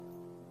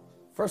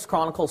First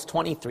Chronicles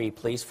 23,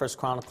 please. First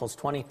Chronicles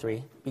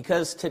 23.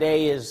 Because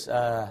today is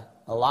a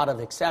lot of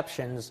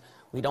exceptions,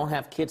 we don't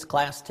have kids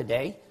class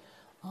today.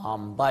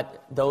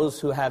 But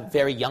those who have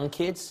very young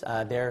kids,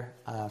 they're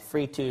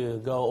free to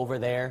go over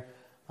there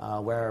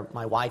where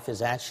my wife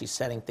is at. She's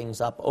setting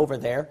things up over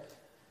there.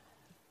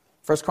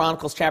 First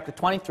Chronicles chapter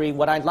 23.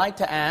 What I'd like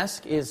to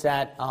ask is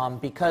that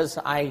because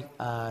I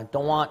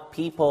don't want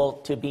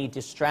people to be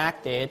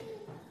distracted,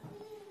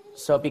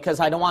 because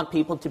I don't want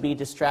people to be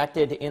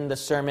distracted in the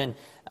sermon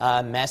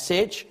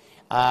message,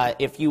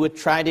 if you would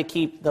try to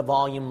keep the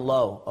volume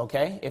low,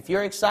 okay? If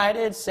you're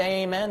excited,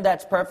 say amen.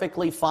 That's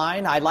perfectly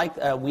fine.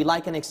 We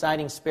like an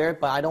exciting spirit,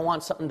 but I don't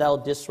want something that'll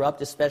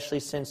disrupt, especially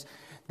since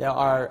there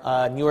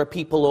are newer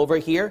people over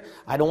here.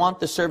 I don't want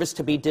the service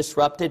to be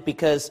disrupted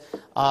because,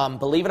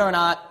 believe it or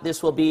not,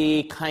 this will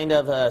be kind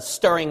of a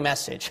stirring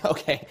message,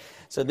 okay?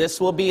 So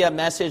this will be a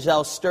message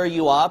that'll stir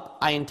you up.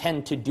 I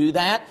intend to do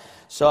that.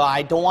 So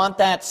I don't want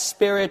that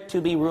spirit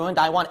to be ruined.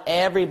 I want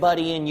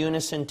everybody in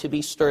unison to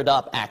be stirred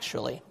up,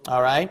 actually.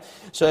 All right?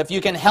 So if you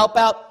can help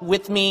out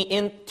with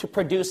me to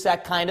produce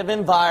that kind of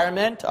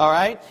environment, all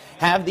right?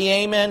 Have the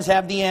amens,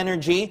 have the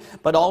energy,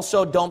 but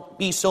also don't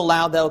be so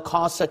loud that it'll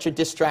cause such a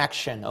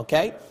distraction,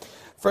 okay?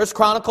 First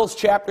Chronicles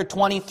chapter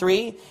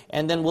 23,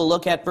 and then we'll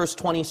look at verse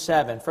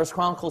 27. First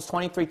Chronicles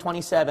 23,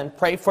 27.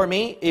 Pray for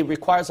me. It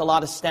requires a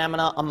lot of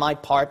stamina on my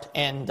part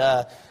and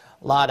a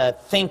lot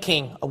of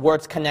thinking,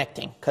 words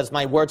connecting, because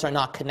my words are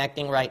not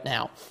connecting right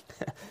now.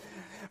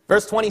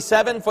 Verse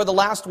 27, for the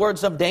last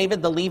words of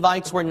David, the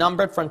Levites were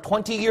numbered from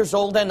 20 years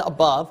old and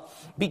above,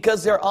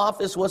 because their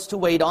office was to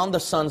wait on the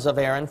sons of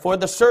Aaron for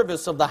the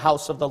service of the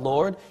house of the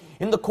Lord,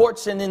 in the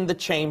courts and in the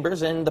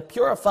chambers, and the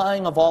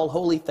purifying of all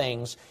holy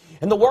things,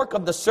 in the work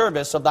of the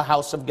service of the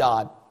house of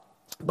God,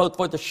 both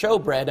for the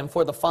showbread and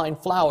for the fine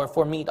flour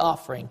for meat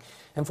offering,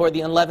 and for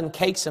the unleavened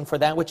cakes, and for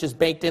that which is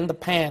baked in the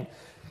pan,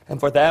 and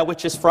for that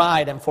which is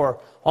fried, and for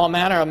all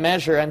manner of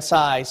measure and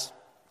size,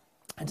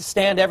 and to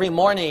stand every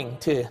morning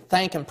to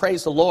thank and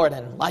praise the Lord,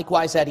 and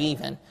likewise at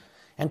even,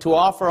 and to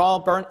offer all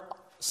burnt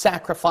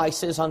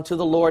sacrifices unto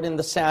the Lord in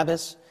the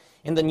Sabbaths,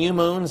 in the new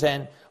moons,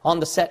 and on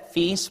the set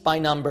feasts by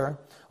number,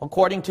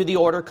 according to the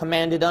order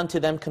commanded unto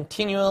them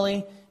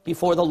continually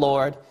before the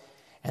Lord,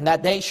 and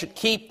that they should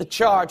keep the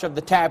charge of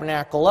the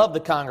tabernacle of the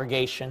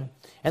congregation,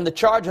 and the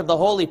charge of the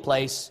holy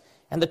place,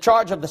 and the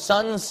charge of the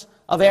sons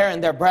of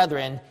Aaron, their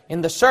brethren,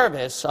 in the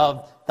service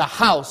of the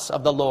house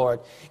of the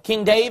Lord.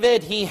 King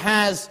David, he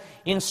has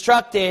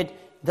instructed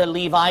the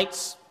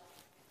Levites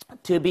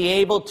to be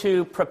able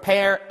to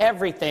prepare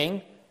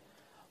everything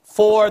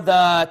for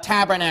the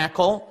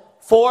tabernacle,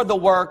 for the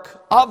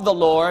work of the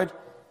Lord,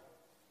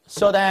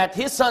 so that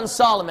his son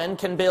Solomon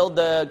can build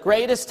the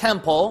greatest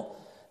temple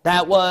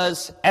that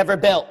was ever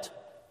built.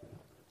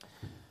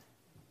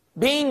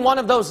 Being one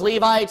of those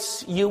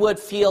Levites, you would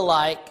feel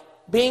like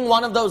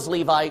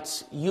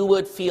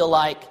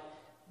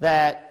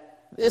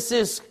that this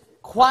is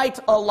quite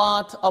a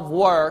lot of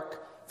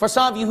work. For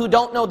some of you who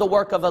don't know the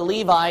work of a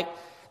Levite,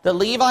 the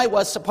Levite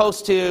was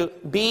supposed to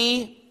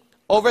be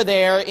over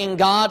there in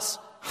God's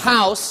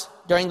house.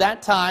 During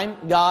that time,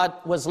 God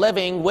was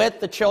living with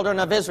the children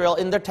of Israel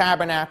in the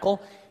tabernacle,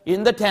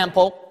 in the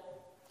temple.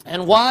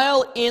 And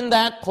while in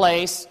that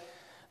place,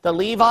 the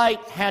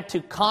Levite had to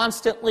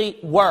constantly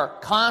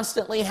work,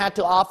 constantly had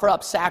to offer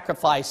up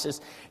sacrifices.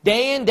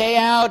 Day in, day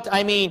out.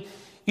 I mean,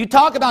 you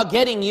talk about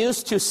getting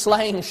used to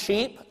slaying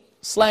sheep,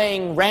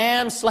 slaying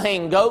rams,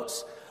 slaying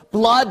goats,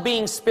 blood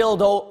being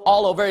spilled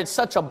all over. It's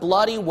such a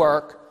bloody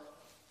work.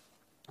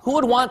 Who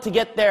would want to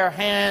get their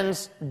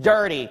hands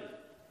dirty,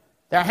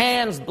 their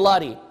hands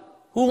bloody?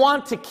 Who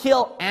want to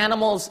kill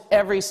animals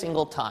every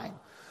single time?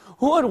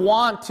 Who would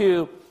want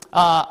to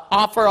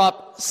offer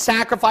up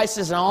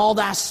sacrifices and all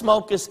that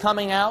smoke is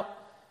coming out?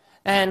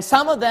 And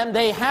some of them,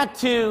 they had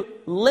to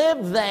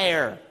live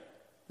there.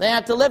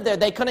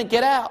 They couldn't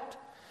get out.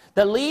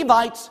 The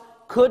Levites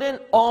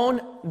couldn't own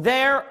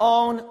their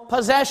own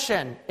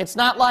possession. It's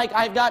not like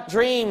I've got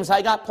dreams,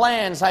 I got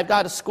plans, I've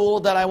got a school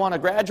that I want to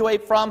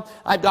graduate from,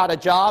 I've got a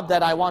job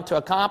that I want to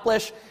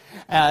accomplish.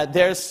 I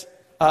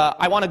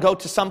want to go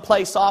to some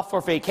place off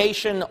for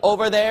vacation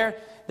over there.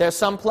 There's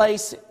some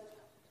place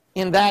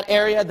in that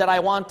area that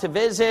I want to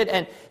visit,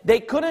 and they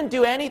couldn't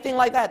do anything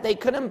like that. They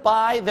couldn't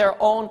buy their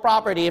own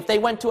property. If they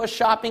went to a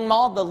shopping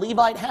mall, the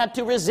Levite had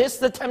to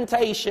resist the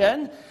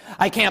temptation.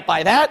 I can't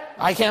buy that,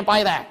 I can't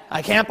buy that,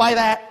 I can't buy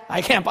that,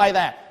 I can't buy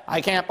that, I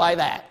can't buy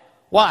that.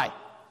 Why?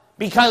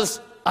 Because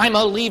I'm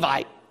a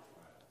Levite.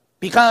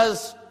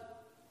 Because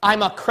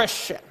I'm a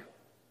Christian.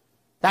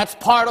 That's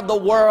part of the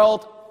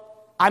world.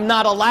 I'm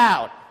not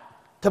allowed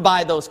to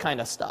buy those kind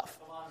of stuff.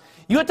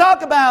 You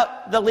talk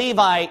about the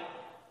Levite,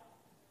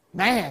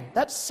 man,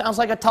 that sounds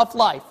like a tough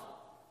life.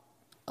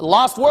 The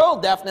lost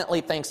world definitely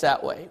thinks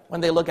that way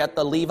when they look at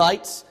the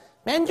Levites.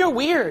 Man, you're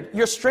weird.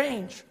 You're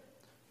strange.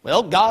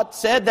 Well, God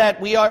said that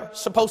we are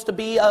supposed to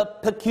be a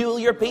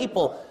peculiar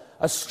people,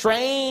 a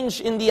strange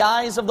in the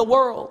eyes of the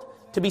world,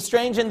 to be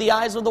strange in the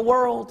eyes of the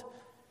world.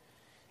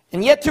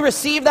 And yet to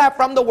receive that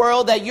from the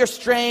world, that you're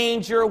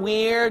strange, you're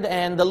weird,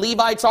 and the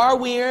Levites are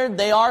weird,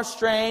 they are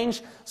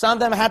strange. Some of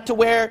them had to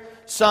wear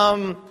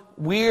some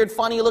weird,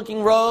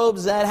 funny-looking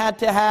robes that had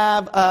to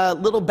have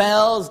little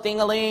bells,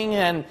 ding-a-ling,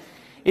 and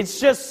it's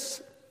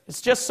just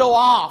so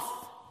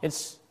off.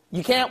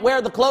 You can't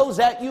wear the clothes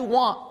that you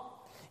want.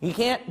 You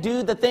can't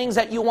do the things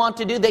that you want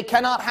to do. They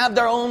cannot have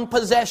their own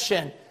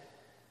possession.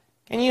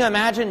 Can you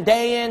imagine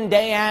day in,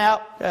 day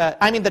out?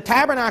 The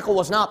tabernacle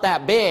was not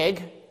that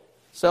big.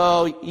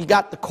 So you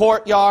got the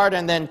courtyard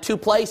and then two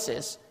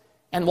places.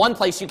 And one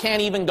place you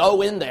can't even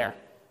go in there.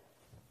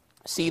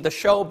 See the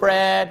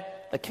showbread,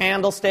 the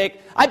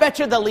candlestick. I bet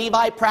you the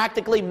Levite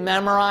practically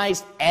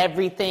memorized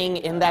everything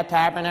in that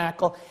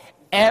tabernacle.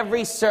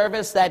 Every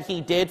service that he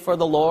did for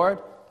the Lord.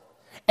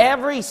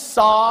 Every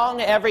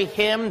song, every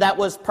hymn that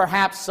was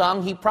perhaps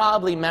sung, he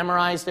probably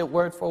memorized it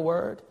word for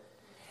word.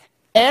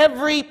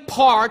 Every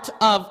part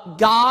of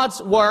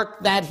God's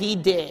work that he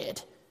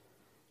did,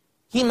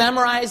 he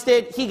memorized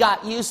it. He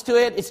got used to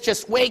it. It's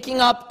just waking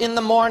up in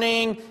the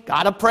morning.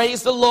 Got to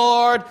praise the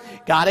Lord.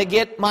 Got to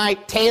get my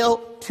tail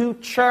to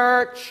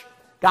church.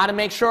 Got to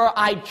make sure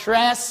I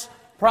dress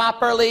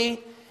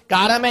properly.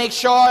 Got to make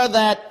sure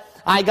that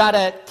I got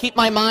to keep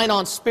my mind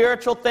on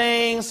spiritual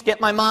things. Get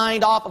my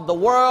mind off of the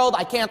world.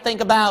 I can't think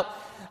about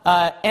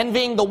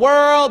envying the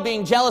world,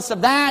 being jealous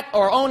of that,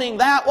 or owning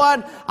that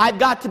one. I've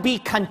got to be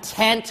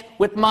content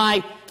with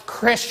my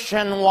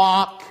Christian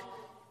walk.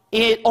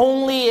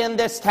 Only in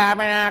this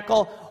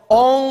tabernacle,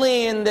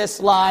 only in this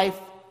life.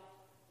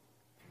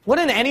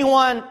 Wouldn't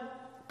anyone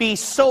be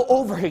so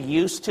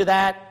overused to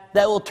that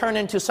will turn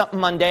into something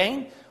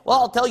mundane? Well,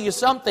 I'll tell you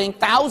something.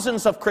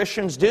 Thousands of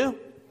Christians do.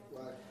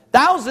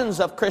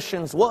 Thousands of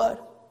Christians would.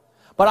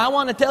 But I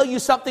want to tell you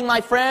something, my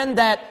friend,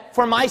 that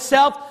for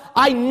myself,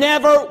 I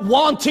never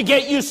want to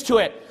get used to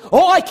it.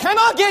 Oh, I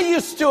cannot get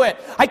used to it.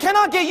 I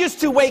cannot get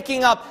used to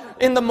waking up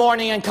in the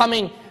morning and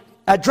coming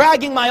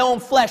dragging my own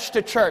flesh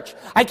to church.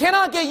 I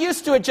cannot get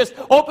used to it just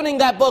opening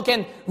that book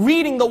and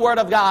reading the Word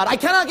of God. I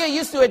cannot get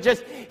used to it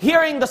just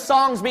hearing the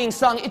songs being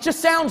sung. It just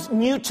sounds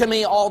new to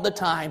me all the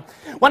time.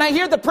 When I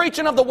hear the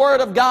preaching of the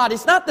Word of God,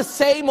 it's not the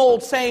same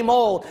old, same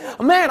old.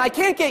 Man, I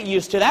can't get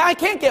used to that. I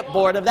can't get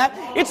bored of that.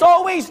 It's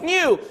always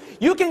new.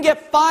 You can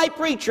get 5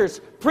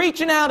 preachers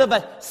preaching out of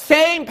a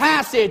same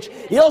passage.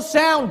 It'll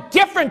sound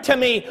different to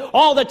me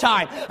all the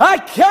time. I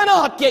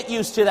cannot get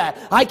used to that.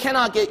 I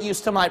cannot get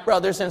used to my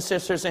brothers and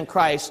sisters in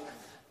Christ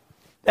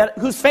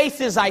whose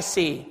faces I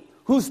see,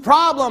 whose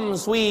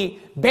problems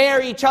we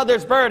bear each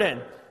other's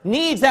burden,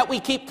 needs that we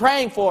keep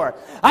praying for.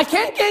 I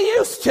can't get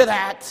used to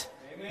that.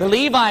 Amen. The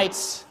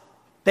Levites,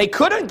 they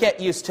couldn't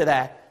get used to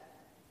that.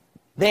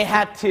 They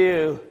had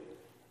to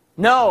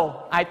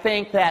know, I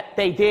think, that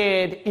they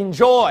did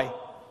enjoy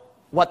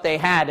what they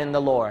had in the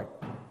Lord.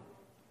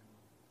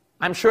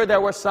 I'm sure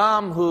there were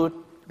some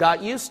who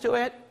got used to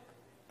it.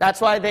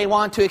 That's why they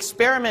want to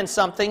experiment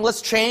something.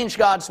 Let's change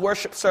God's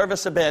worship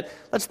service a bit.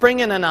 Let's bring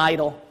in an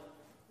idol.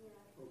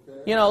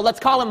 Okay. Let's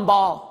call him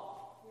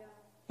Baal.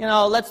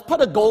 Yeah. Let's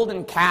put a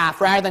golden calf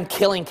rather than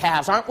killing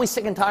calves. Aren't we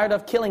sick and tired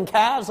of killing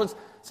calves? Let's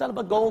set up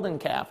a golden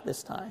calf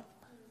this time.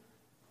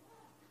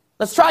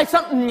 Let's try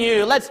something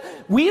new.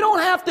 We don't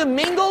have to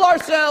mingle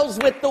ourselves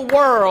with the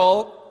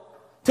world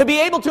to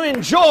be able to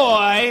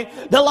enjoy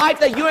the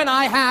life that you and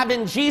I have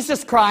in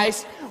Jesus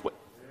Christ.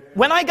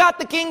 When I got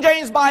the King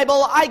James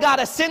Bible, I got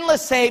a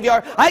sinless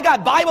Savior. I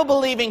got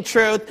Bible-believing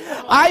truth.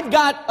 I've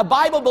got a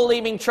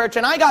Bible-believing church,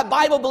 and I got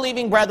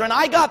Bible-believing brethren.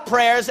 I got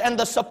prayers and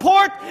the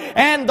support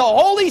and the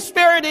Holy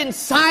Spirit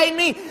inside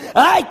me.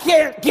 I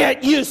can't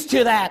get used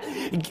to that.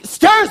 It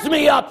stirs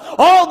me up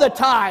all the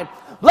time.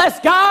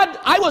 Bless God,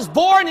 I was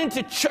born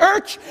into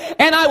church,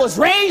 and I was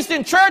raised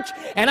in church,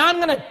 and I'm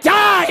going to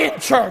die in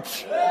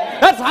church.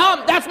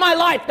 That's my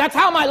life. That's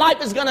how my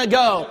life is going to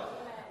go.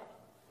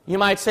 You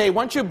might say,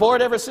 weren't you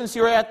bored ever since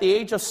you were at the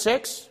age of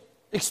 6?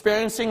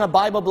 Experiencing a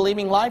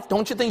Bible-believing life?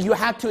 Don't you think you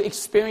had to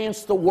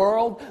experience the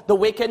world, the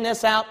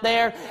wickedness out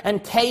there,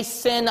 and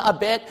taste sin a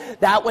bit?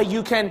 That way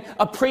you can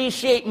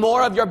appreciate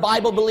more of your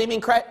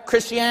Bible-believing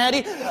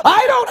Christianity?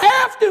 I don't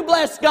have to,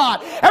 bless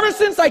God. Ever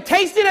since I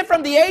tasted it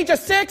from the age of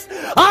 6,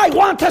 I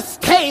want to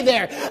stay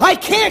there. I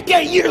can't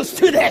get used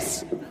to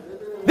this.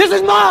 This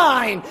is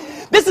mine.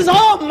 This is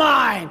all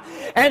mine.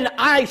 And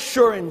I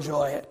sure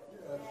enjoy it.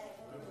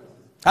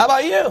 How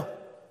about you?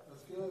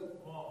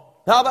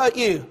 How about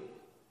you?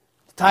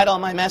 The title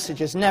of my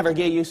message is Never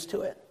Get Used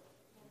to It.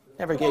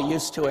 Never get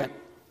used to it.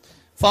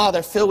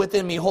 Father, fill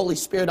within me Holy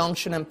Spirit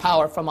unction and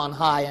power from on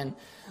high. And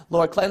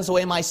Lord, cleanse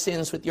away my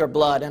sins with your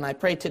blood. And I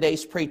pray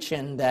today's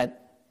preaching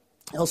that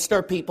it'll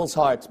stir people's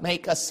hearts.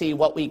 Make us see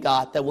what we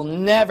got, that we'll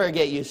never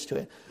get used to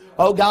it.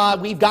 Oh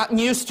God, we've gotten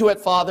used to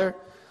it, Father.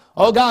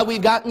 Oh God,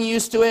 we've gotten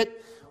used to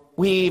it.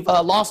 We've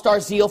lost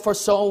our zeal for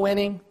soul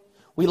winning.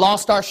 We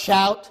lost our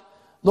shout.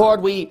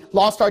 Lord, we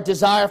lost our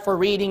desire for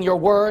reading your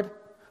word.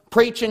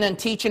 Preaching and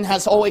teaching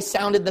has always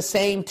sounded the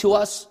same to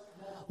us.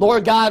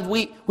 Lord God,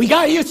 we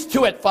got used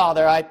to it,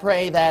 Father. I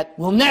pray that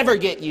we'll never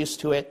get used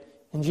to it.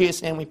 In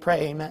Jesus' name we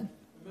pray, amen.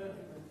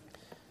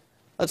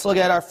 Let's look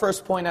at our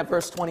first point at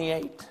verse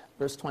 28.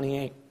 Verse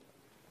 28.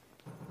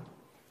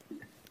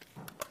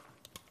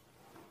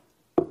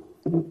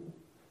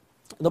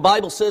 The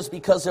Bible says,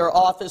 because their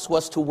office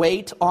was to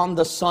wait on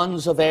the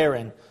sons of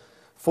Aaron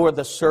for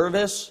the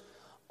service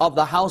of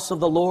the house of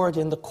the Lord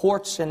in the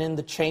courts and in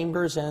the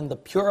chambers and the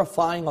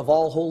purifying of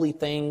all holy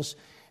things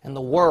and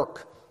the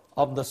work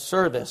of the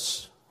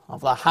service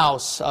of the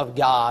house of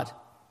God.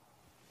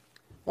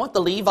 What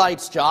the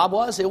Levites' job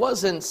was, it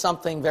wasn't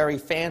something very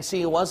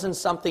fancy. It wasn't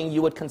something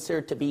you would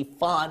consider to be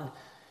fun.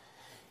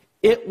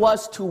 It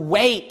was to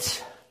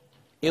wait.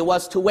 It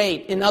was to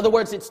wait. In other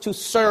words, it's to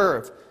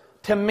serve,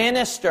 to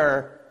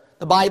minister,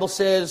 the Bible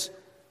says,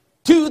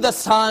 to the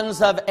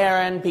sons of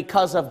Aaron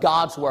because of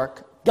God's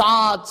work,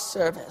 God's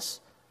service.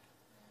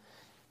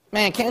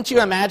 Man, can't you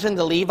imagine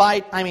the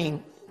Levite? I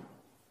mean,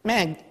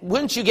 man,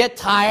 wouldn't you get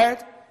tired?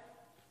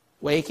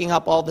 Waking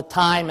up all the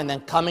time and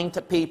then coming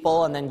to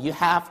people, and then you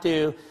have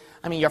to,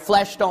 I mean, your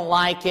flesh don't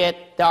like it.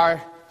 There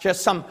are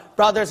just some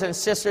brothers and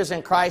sisters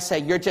in Christ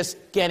that you're just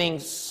getting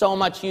so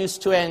much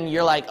used to it, and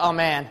you're like, oh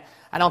man,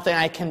 I don't think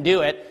I can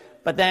do it.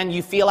 But then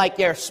you feel like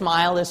your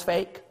smile is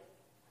fake,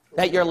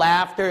 that your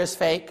laughter is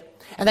fake.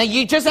 And then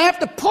you just have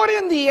to put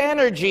in the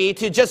energy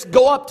to just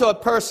go up to a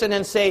person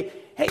and say,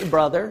 hey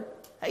brother,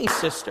 hey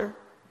sister.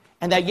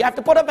 And that you have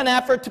to put up an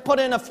effort to put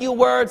in a few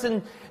words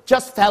and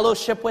just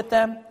fellowship with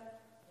them.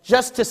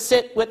 Just to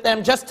sit with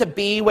them, just to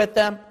be with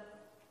them.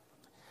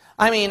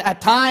 I mean, at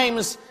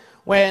times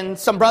when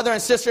some brother and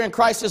sister in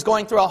Christ is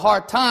going through a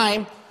hard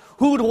time,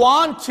 who'd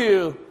want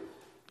to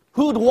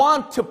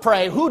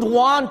pray? Who'd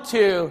want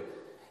to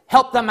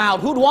help them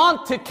out? Who'd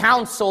want to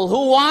counsel?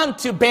 Who'd want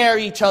to bear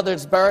each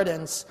other's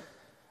burdens?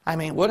 I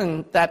mean,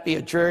 wouldn't that be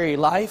a dreary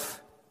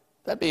life?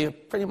 That'd be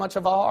pretty much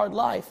of a hard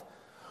life.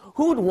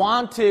 Who'd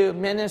want to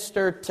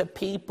minister to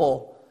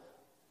people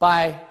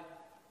by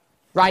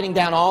writing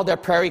down all their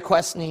prayer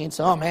request needs?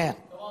 Oh man,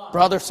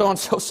 brother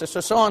so-and-so,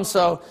 sister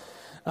so-and-so.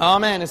 Oh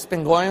man, it's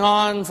been going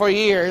on for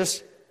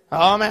years.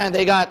 Oh man,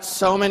 they got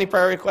so many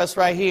prayer requests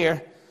right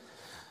here.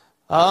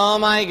 Oh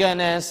my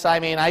goodness, I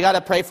mean, I got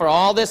to pray for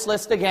all this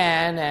list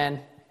again, and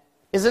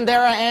isn't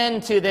there an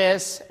end to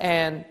this?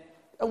 And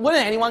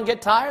wouldn't anyone get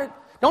tired?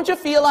 Don't you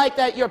feel like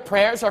that your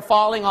prayers are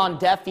falling on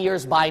deaf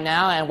ears by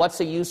now, and what's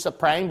the use of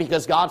praying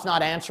because God's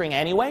not answering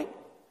anyway?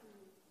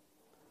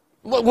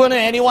 Wouldn't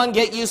anyone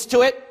get used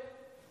to it?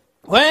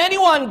 Will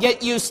anyone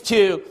get used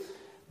to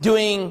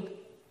doing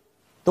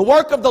the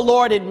work of the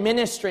Lord in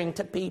ministering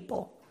to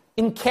people,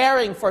 in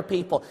caring for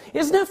people?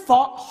 Isn't it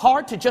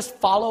hard to just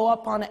follow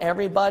up on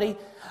everybody?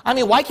 I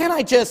mean, why can't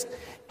I just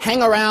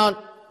hang around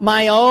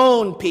my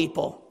own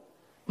people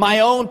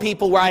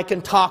where I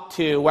can talk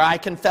to, where I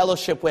can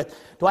fellowship with?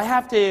 Do I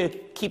have to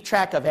keep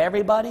track of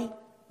everybody?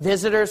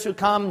 Visitors who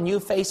come, new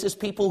faces,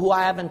 people who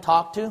I haven't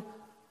talked to?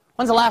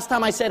 When's the last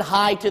time I said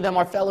hi to them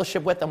or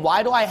fellowship with them?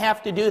 Why do I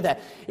have to do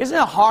that? Isn't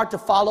it hard to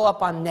follow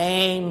up on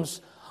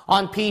names,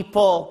 on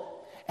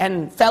people,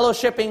 and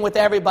fellowshipping with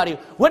everybody?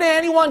 Wouldn't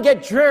anyone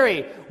get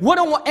dreary?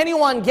 Wouldn't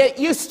anyone get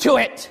used to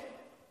it?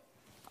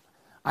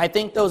 I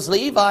think those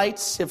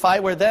Levites, if I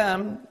were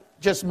them,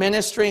 just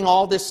ministering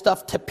all this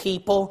stuff to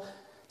people,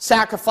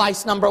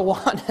 sacrifice number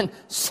 1 and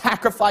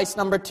sacrifice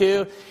number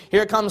 2.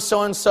 Here comes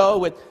so-and-so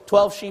with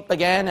 12 sheep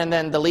again, and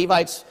then the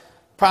Levites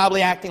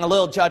probably acting a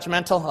little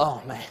judgmental. Oh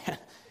man,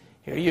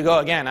 here you go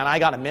again, and I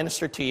got to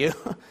minister to you.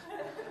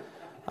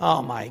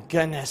 Oh my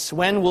goodness,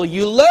 when will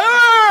you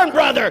learn,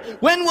 brother?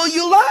 When will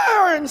you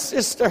learn,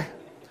 sister?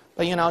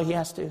 But you know, he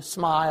has to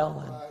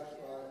smile, and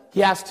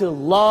he has to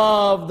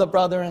love the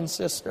brother and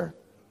sister,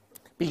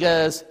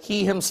 because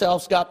he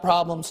himself's got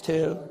problems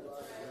too.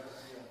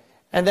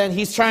 And then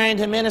he's trying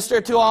to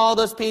minister to all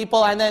those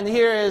people, and then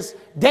here is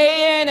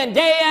day in and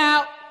day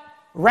out,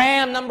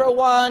 ram number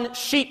 1,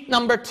 sheep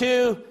number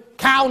 2,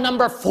 cow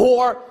number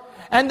 4.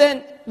 And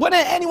then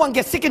wouldn't anyone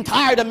get sick and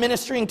tired of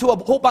ministering to a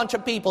whole bunch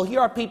of people?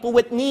 Here are people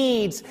with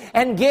needs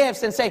and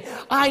gifts, and say,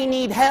 I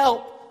need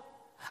help.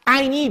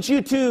 I need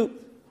you to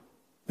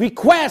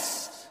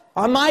request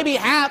on my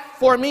behalf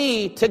for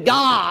me to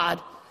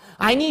God.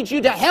 I need you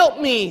to help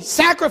me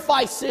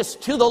sacrifice this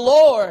to the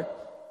Lord.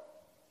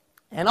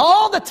 And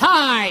all the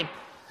time,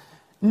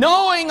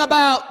 knowing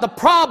about the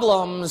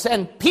problems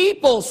and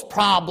people's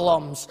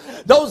problems,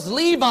 those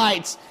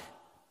Levites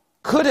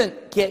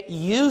couldn't get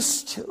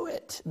used to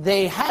it.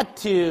 They had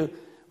to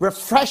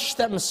refresh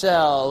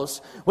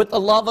themselves with the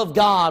love of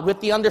God, with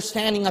the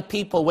understanding of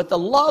people, with the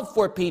love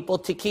for people,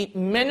 to keep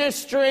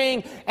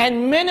ministering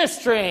and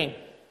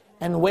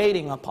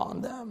waiting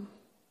upon them.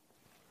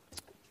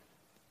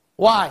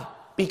 Why?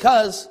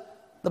 Because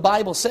the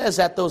Bible says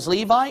that those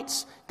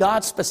Levites,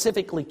 God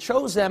specifically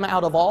chose them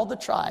out of all the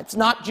tribes.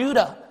 Not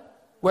Judah,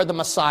 where the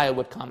Messiah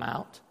would come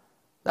out.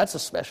 That's a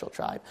special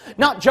tribe.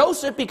 Not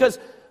Joseph, because,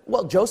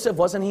 well, Joseph,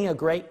 wasn't he a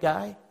great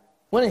guy?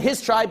 Wouldn't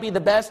his tribe be the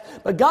best?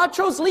 But God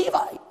chose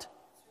Levite.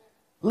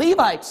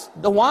 Levites,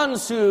 the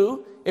ones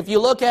who, if you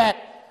look at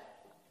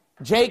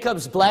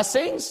Jacob's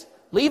blessings,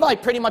 Levi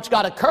pretty much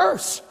got a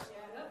curse.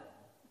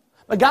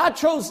 But God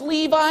chose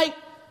Levite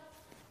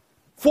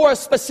for a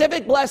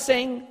specific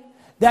blessing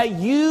that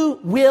you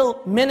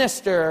will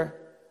minister.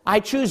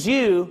 I choose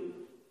you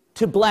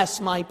to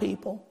bless my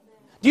people.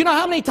 Do you know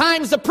how many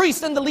times the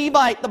priest and the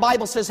Levite, the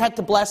Bible says, had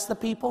to bless the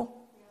people?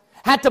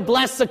 Had to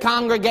bless the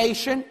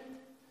congregation?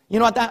 You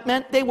know what that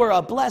meant? They were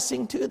a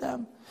blessing to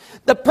them.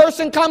 The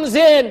person comes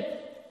in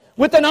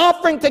with an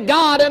offering to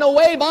God and a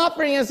wave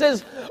offering and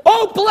says,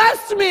 oh,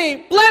 bless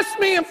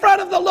me in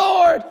front of the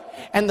Lord.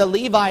 And the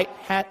Levite,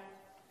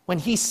 when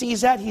he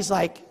sees that, he's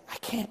like, I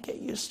can't get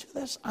used to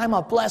this. I'm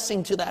a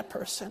blessing to that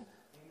person.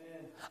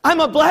 Amen. I'm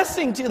a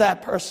blessing to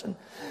that person.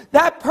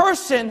 That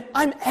person,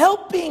 I'm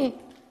helping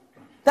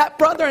that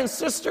brother and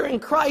sister in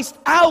Christ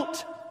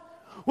out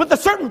with a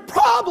certain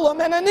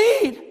problem and a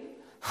need.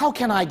 How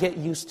can I get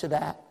used to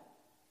that?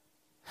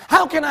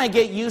 How can I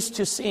get used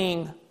to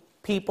seeing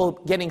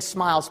people getting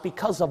smiles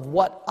because of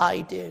what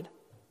I did?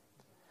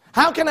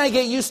 How can I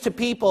get used to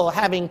people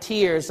having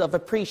tears of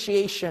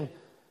appreciation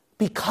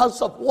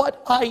because of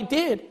what I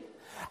did?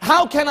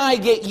 How can I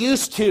get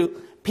used to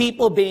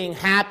people being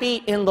happy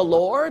in the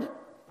Lord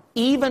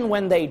even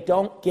when they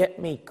don't get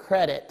me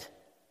credit?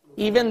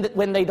 Even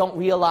when they don't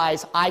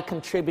realize I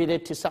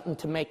contributed to something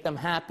to make them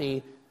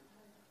happy?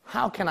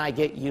 How can I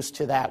get used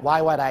to that?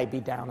 Why would I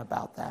be down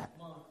about that?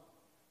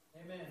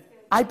 Amen.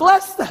 I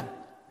bless them.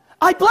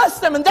 I bless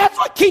them, and that's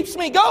what keeps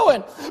me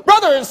going.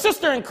 Brother and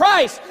sister in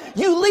Christ,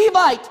 you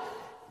Levite,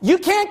 you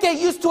can't get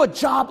used to a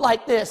job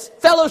like this.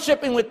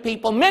 Fellowshipping with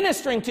people,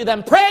 ministering to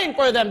them, praying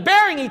for them,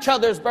 bearing each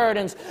other's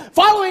burdens,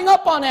 following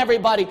up on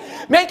everybody,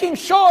 making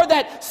sure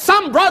that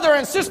some brother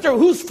and sister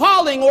who's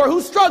falling or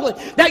who's struggling,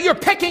 that you're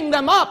picking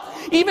them up.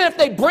 Even if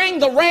they bring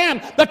the ram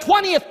the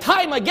 20th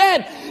time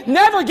again,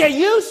 never get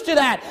used to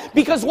that.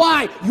 Because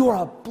why? You're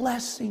a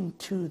blessing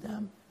to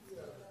them.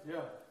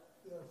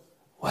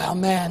 Well,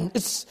 man,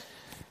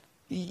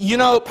 you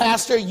know,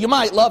 Pastor, you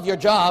might love your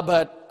job,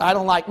 but I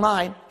don't like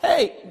mine.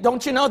 Hey,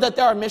 don't you know that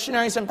there are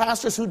missionaries and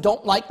pastors who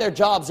don't like their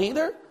jobs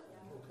either?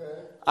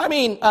 Okay. I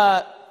mean,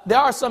 there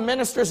are some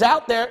ministers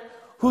out there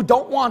who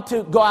don't want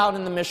to go out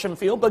in the mission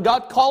field, but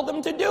God called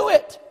them to do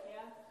it. Yeah.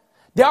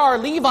 There are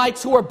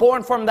Levites who were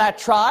born from that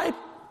tribe,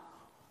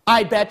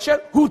 I bet you,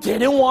 who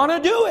didn't want to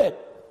do it.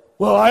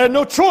 Well, I had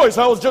no choice.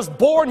 I was just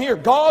born here.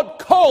 God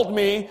called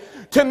me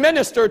to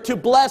minister, to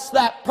bless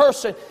that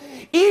person.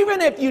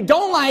 Even if you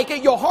don't like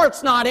it, your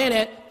heart's not in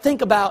it,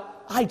 think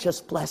about, I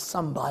just blessed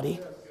somebody.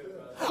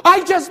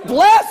 I just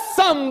blessed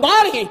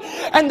somebody.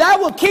 And that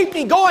will keep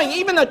me going.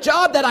 Even a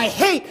job that I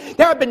hate.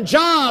 There have been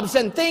jobs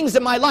and things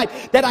in my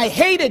life that I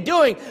hated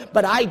doing.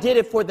 But I did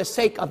it for the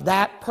sake of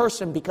that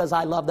person because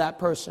I love that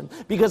person.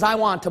 Because I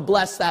want to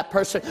bless that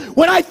person.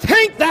 When I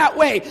think that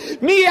way,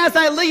 me as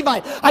a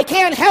Levite, I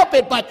can't help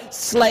it but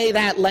slay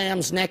that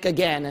lamb's neck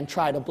again and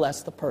try to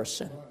bless the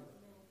person.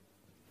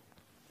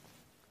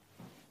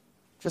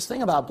 Just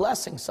think about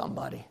blessing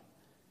somebody.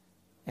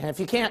 And if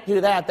you can't do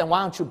that, then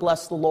why don't you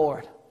bless the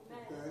Lord?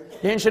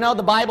 Didn't you know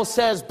the Bible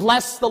says,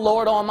 bless the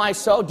Lord, O my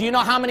soul? Do you know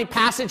how many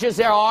passages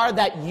there are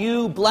that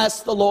you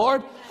bless the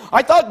Lord?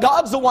 I thought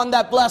God's the one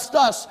that blessed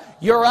us.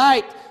 You're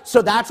right.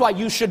 So that's why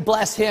you should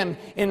bless Him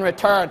in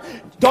return.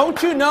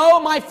 Don't you know,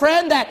 my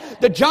friend,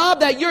 that the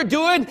job that you're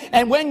doing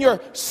and when you're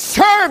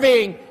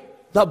serving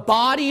the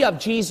body of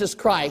Jesus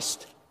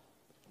Christ,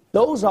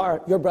 those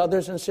are your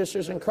brothers and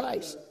sisters in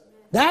Christ.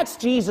 That's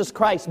Jesus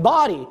Christ's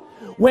body.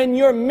 When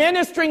you're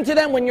ministering to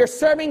them, when you're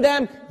serving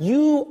them,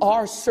 you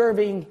are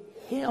serving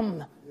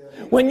Him.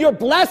 When you're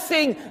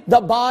blessing the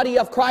body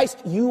of Christ,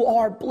 you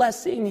are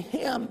blessing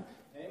Him.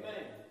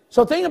 Amen.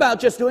 So think about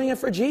just doing it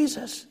for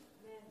Jesus.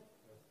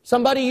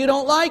 Somebody you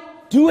don't like,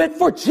 do it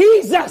for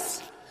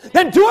Jesus.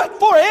 Then do it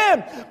for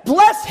Him.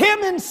 Bless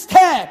Him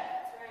instead.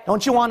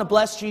 Don't you want to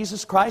bless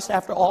Jesus Christ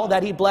after all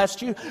that He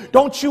blessed you?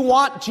 Don't you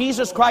want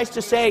Jesus Christ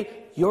to say,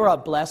 you're a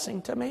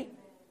blessing to me?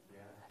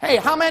 Hey,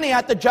 how many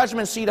at the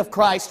judgment seat of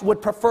Christ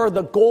would prefer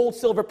the gold,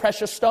 silver,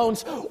 precious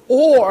stones,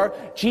 or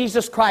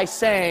Jesus Christ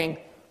saying,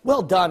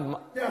 well done,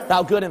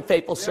 thou good and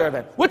faithful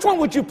servant? Which one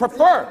would you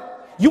prefer?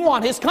 You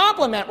want His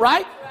compliment,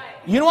 right?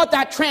 You know what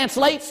that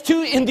translates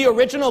to in the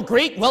original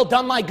Greek? Well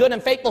done, my good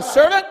and faithful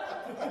servant.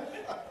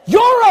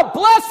 You're a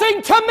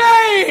blessing to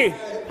me.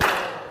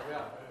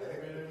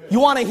 You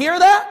want to hear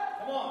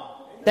that?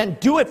 Then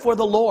do it for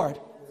the Lord.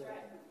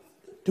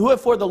 Do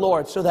it for the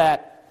Lord so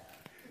that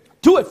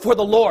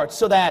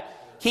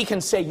He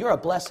can say, you're a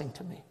blessing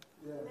to me.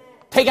 Yeah.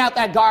 Take out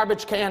that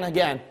garbage can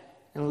again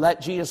and let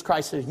Jesus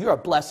Christ say, you're a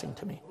blessing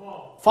to me.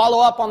 Follow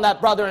up on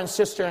that brother and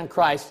sister in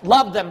Christ.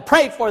 Love them.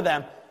 Pray for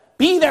them.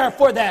 Be there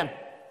for them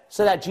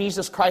so that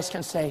Jesus Christ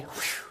can say,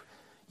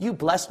 you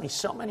blessed me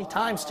so many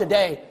times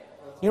today.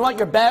 You know what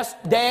your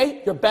best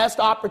day, your best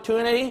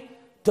opportunity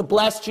to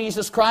bless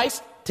Jesus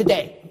Christ?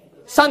 Today.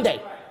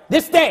 Sunday.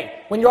 This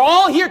day, when you're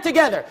all here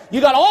together, you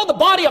got all the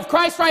body of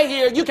Christ right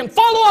here. You can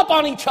follow up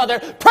on each other,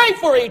 pray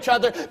for each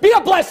other, be a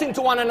blessing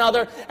to one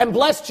another, and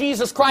bless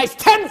Jesus Christ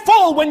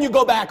tenfold when you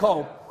go back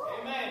home.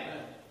 Amen.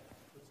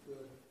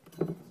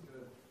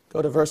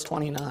 Go to verse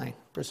 29.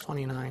 Verse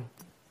 29.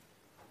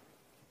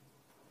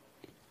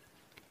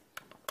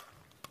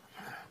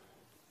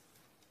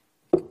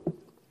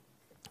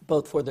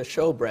 both for the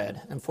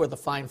showbread and for the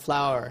fine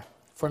flour,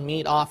 for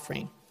meat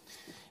offering,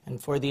 and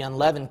for the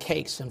unleavened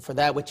cakes, and for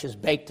that which is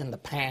baked in the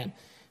pan,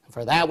 and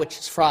for that which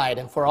is fried,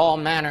 and for all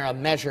manner of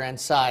measure and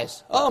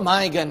size. Oh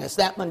my goodness,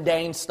 that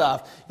mundane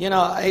stuff. You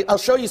know, I'll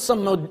show you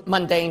some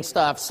mundane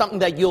stuff, something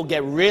that you'll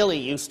get really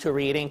used to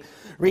reading.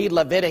 Read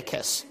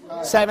Leviticus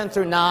 7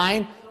 through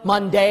 9.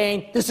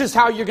 Mundane. This is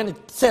how you're going to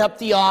set up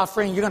the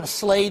offering. You're going to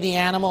slay the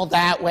animal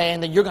that way,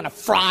 and then you're going to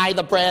fry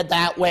the bread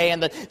that way,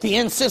 and the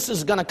incense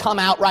is going to come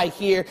out right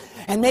here.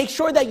 And make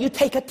sure that you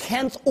take a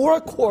tenth or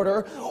a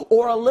quarter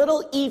or a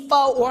little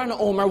ephah or an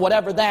omer,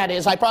 whatever that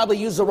is. I probably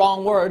used the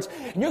wrong words.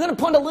 And you're going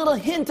to put a little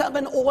hint of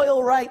an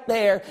oil right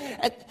there.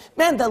 And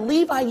man, the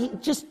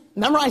Levite just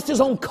memorized his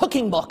own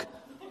cooking book.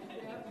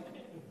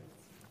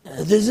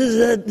 This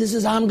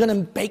is how I'm going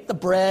to bake the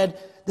bread.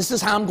 This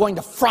is how I'm going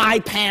to fry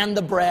pan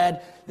the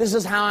bread. This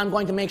is how I'm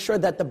going to make sure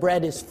that the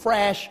bread is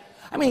fresh.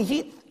 I mean,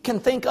 he can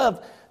think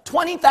of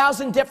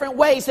 20,000 different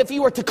ways if he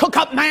were to cook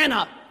up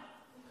manna.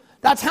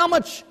 That's how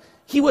much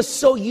he was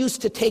so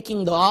used to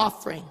taking the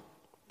offering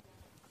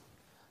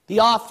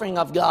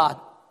of God.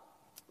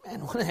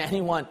 Man, wouldn't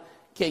anyone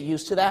get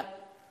used to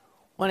that?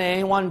 Wouldn't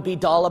anyone be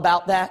dull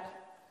about that?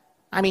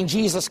 I mean,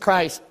 Jesus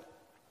Christ,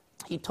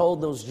 he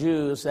told those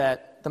Jews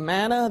that the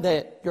manna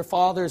that your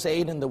fathers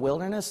ate in the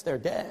wilderness, they're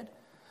dead.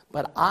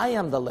 But I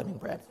am the living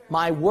bread.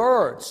 My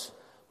words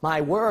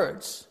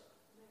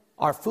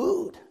are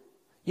food.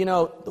 You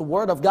know, the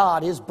word of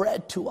God is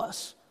bread to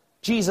us.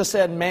 Jesus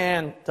said,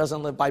 man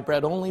doesn't live by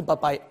bread only,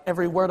 but by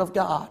every word of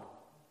God.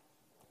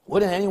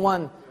 Wouldn't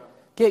anyone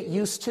get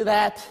used to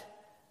that?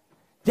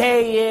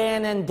 Day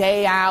in and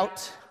day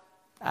out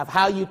of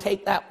how you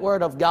take that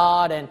word of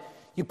God and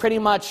you pretty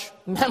much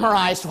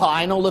memorize, well,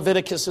 I know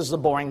Leviticus is a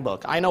boring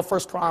book. I know 1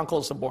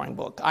 Chronicles is a boring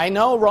book. I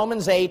know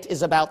Romans 8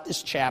 is about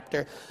this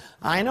chapter.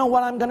 I know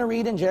what I'm going to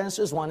read in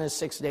Genesis 1 is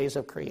 6 days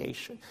of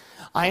creation.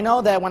 I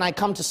know that when I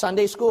come to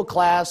Sunday school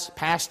class,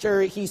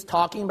 Pastor, he's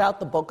talking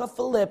about the book of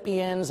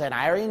Philippians, and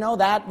I already know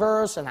that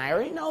verse, and I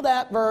already know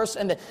that verse.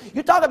 And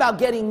you talk about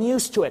getting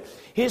used to it.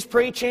 He's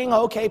preaching,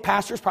 okay,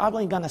 Pastor's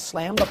probably going to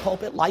slam the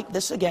pulpit like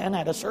this again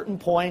at a certain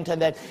point,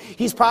 and then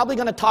he's probably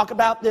going to talk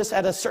about this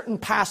at a certain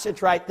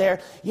passage right there.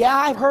 Yeah,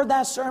 I've heard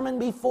that sermon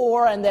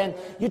before. And then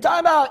you talk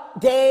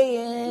about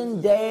day in,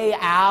 day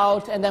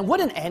out, and then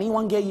wouldn't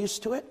anyone get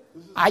used to it?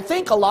 I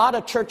think a lot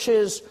of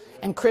churches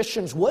and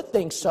Christians would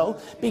think so,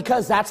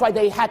 because that's why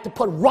they had to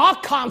put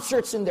rock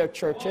concerts in their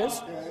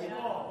churches.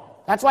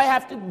 That's why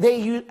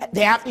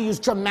they have to use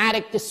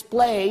dramatic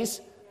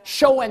displays,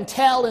 show and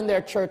tell in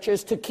their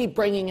churches to keep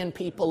bringing in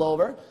people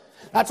over.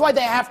 That's why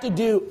they have to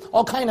do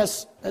all kind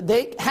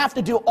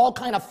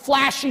of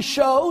flashy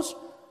shows.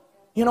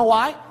 You know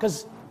why?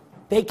 Because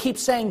they keep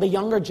saying the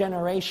younger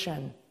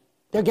generation,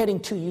 they're getting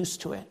too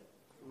used to it.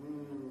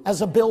 As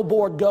the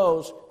billboard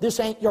goes, this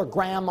ain't your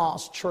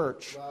grandma's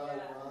church.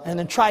 And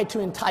then try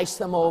to entice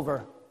them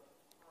over.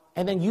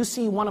 And then you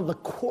see one of the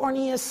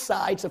corniest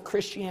sides of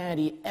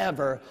Christianity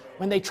ever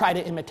when they try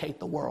to imitate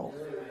the world.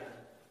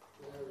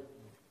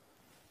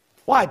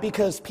 Why?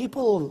 Because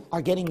people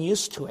are getting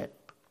used to it.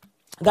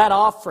 That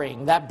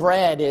offering, that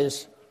bread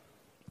is,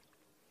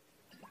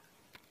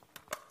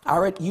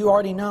 you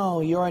already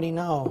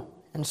know.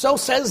 And so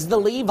says the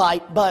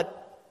Levite,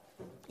 but,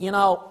 you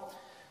know,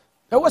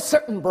 there was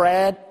certain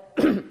bread,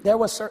 there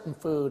was certain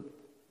food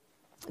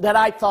that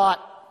I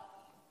thought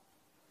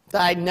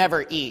that I'd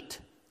never eat.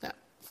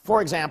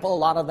 For example, a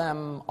lot of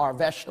them are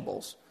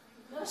vegetables.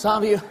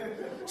 Some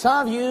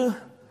of you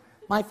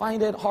might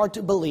find it hard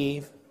to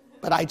believe,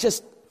 but I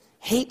just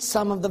hate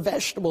some of the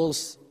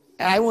vegetables,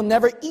 and I will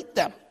never eat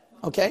them,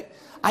 okay?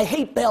 I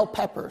hate bell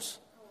peppers.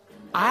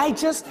 I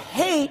just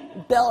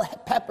hate bell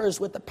peppers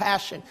with a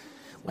passion.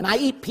 When I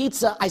eat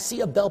pizza, I see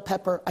a bell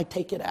pepper, I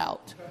take it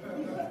out.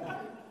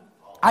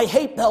 I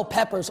hate bell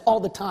peppers all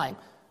the time.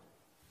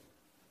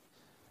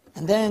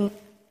 And then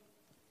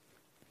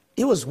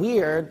it was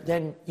weird.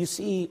 Then you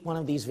see one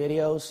of these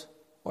videos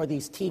or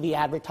these TV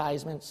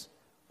advertisements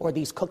or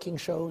these cooking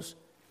shows.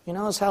 You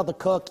notice how the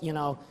cook, you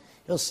know,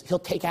 he'll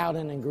take out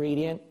an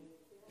ingredient.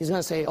 He's going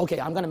to say, okay,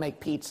 I'm going to make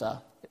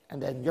pizza.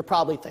 And then you're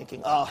probably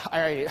thinking, oh,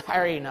 I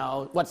already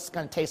know what it's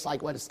going to taste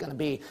like, what it's going to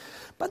be.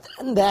 But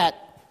then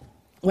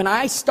when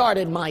I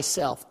started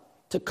myself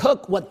to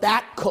cook what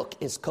that cook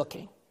is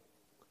cooking,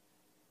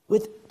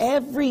 with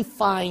every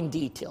fine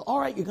detail. All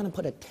right, you're going to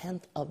put a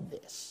tenth of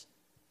this.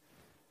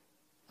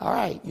 All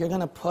right, you're going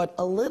to put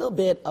a little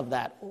bit of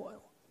that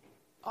oil.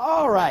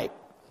 All right,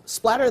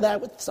 splatter that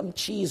with some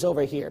cheese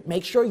over here.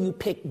 Make sure you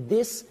pick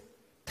this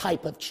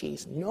type of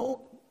cheese.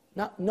 No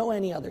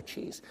any other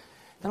cheese.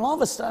 Then all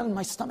of a sudden,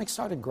 my stomach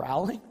started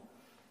growling.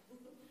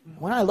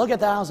 When I look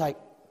at that, I was like,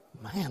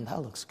 man, that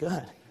looks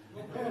good.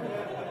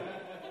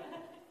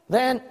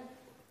 Then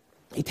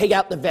you take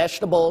out the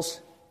vegetables.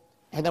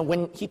 And then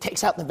when he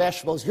takes out the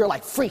vegetables, you're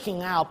like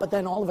freaking out. But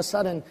then all of a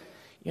sudden,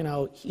 you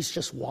know, he's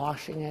just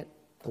washing it,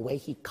 the way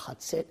he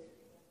cuts it.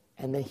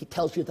 And then he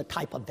tells you the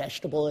type of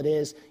vegetable it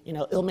is. You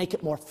know, it'll make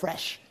it more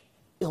fresh.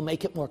 It'll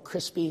make it more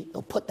crispy.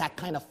 It'll put that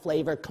kind of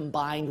flavor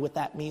combined with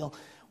that meal.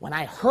 When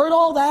I heard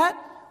all that,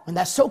 when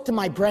that soaked in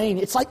my brain,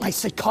 it's like my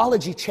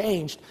psychology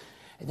changed.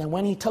 And then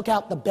when he took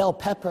out the bell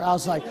pepper, I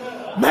was like,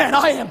 man,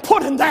 I am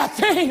putting that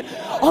thing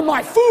on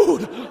my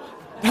food.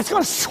 That's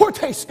going to sure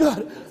taste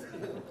good.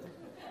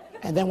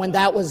 And then when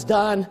that was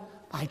done,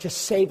 I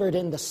just savored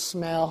in the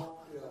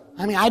smell.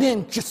 I mean, I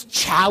didn't just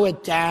chow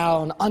it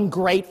down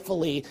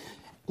ungratefully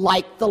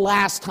like the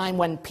last time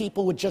when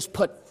people would just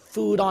put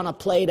food on a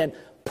plate and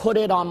put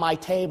it on my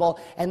table,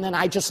 and then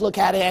I just look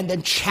at it and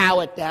then chow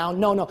it down.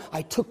 No,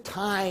 I took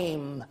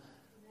time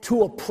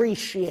to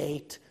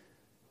appreciate,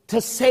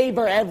 to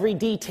savor every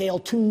detail,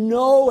 to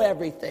know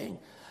everything.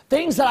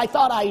 Things that I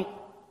thought I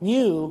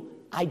knew,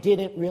 I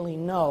didn't really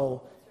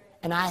know.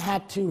 And I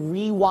had to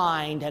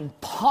rewind and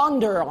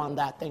ponder on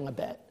that thing a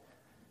bit.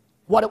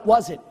 What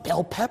was it?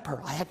 Bell pepper.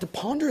 I had to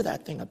ponder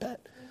that thing a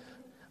bit.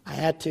 I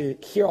had to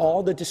hear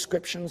all the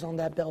descriptions on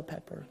that bell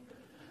pepper.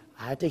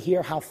 I had to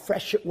hear how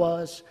fresh it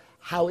was,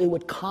 how it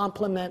would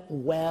complement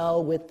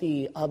well with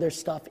the other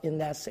stuff in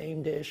that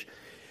same dish.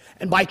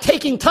 And by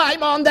taking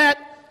time on that,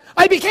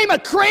 I became a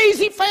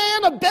crazy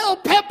fan of bell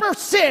pepper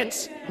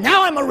since.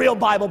 Now I'm a real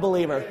Bible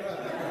believer.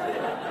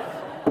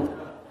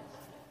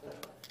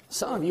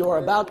 Some of you are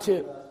about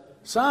to,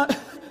 some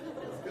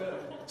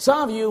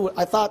of you,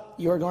 I thought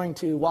you were going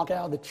to walk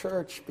out of the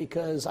church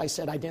because I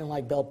said I didn't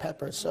like bell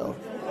peppers, so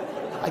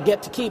I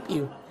get to keep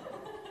you.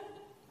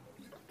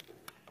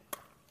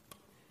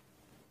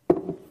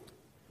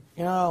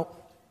 You know,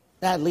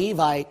 that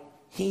Levite,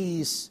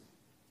 he's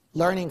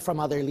learning from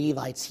other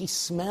Levites. He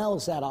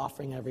smells that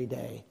offering every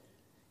day.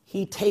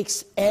 He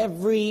takes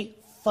every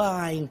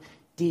fine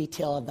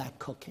detail of that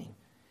cooking,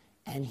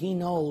 and he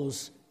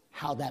knows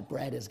how that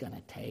bread is going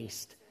to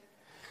taste.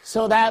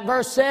 So that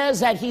verse says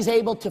that he's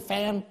able to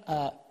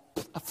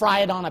fry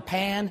it on a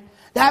pan.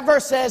 That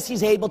verse says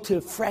he's able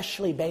to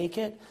freshly bake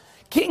it.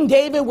 King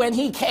David, when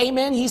he came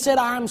in, he said,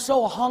 I'm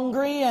so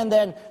hungry. And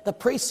then the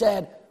priest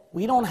said,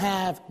 we don't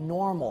have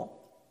normal,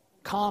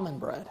 common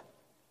bread.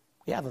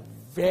 We have a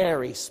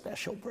very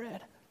special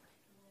bread.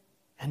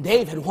 And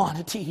David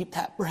wanted to eat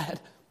that bread.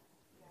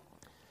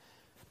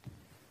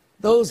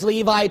 Those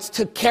Levites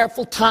took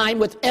careful time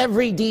with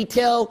every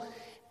detail,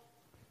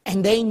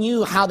 and they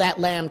knew how that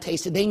lamb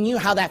tasted. They knew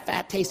how that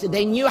fat tasted.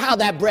 They knew how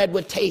that bread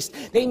would taste.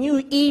 They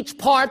knew each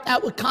part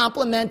that would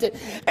complement it.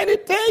 And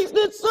it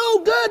tasted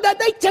so good that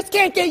they just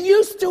can't get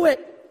used to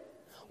it.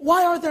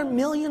 Why are there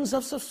millions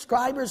of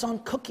subscribers on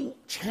cooking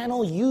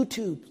channel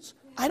YouTubes?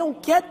 I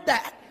don't get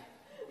that.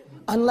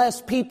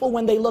 Unless people,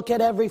 when they look at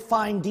every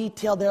fine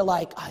detail, they're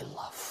like, I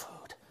love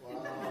food.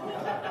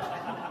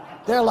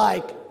 Wow. They're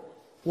like,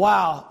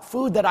 wow,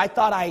 food that I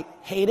thought I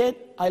hated,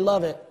 I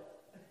love it.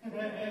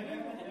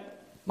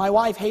 My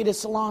wife hated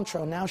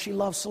cilantro. Now she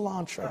loves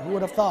cilantro. Who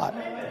would have thought?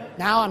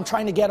 Now I'm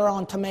trying to get her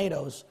on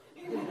tomatoes.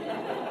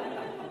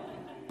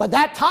 But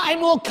that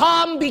time will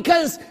come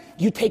because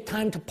you take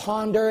time to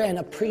ponder and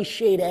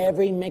appreciate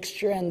every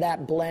mixture and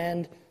that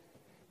blend.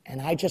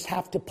 And I just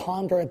have to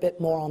ponder a bit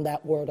more on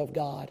that word of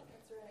God.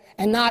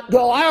 And not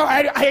go,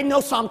 I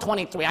know Psalm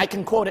 23. I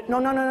can quote it.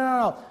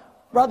 No.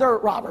 Brother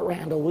Robert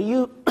Randall, will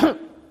you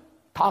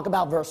talk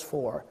about verse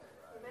 4?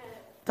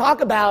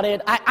 Talk about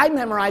it. I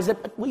memorize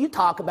it, but will you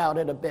talk about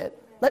it a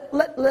bit?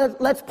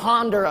 Let's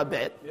ponder a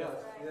bit.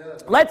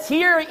 Yes. Let's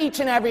hear each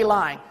and every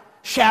line.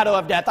 Shadow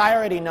of death. I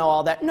already know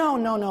all that. No.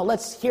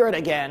 Let's hear it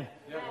again.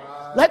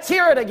 Let's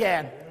hear it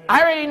again.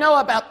 I already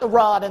know about the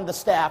rod and the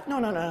staff.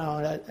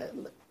 No.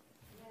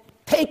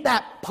 Take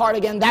that part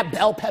again, that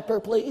bell pepper,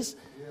 please.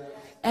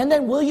 And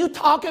then will you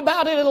talk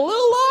about it a little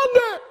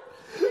longer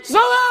so that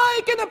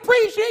I can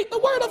appreciate the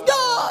Word of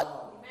God?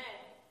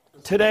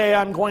 Today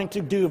I'm going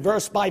to do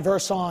verse by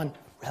verse on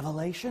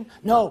Revelation.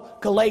 No,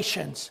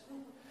 Galatians.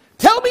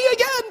 Tell me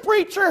again,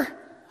 preacher.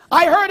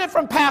 I heard it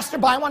from Pastor,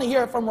 but I want to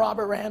hear it from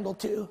Robert Randall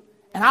too.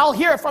 And I'll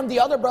hear it from the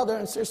other brother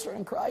and sister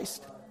in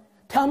Christ.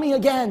 Tell me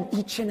again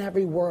each and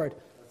every word,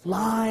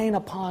 line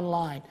upon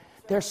line.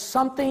 There's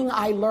something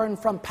I learned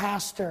from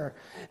Pastor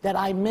that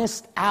I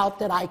missed out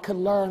that I could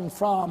learn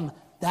from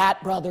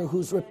that brother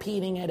who's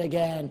repeating it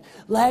again.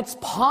 Let's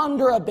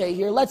ponder a bit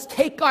here. Let's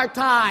take our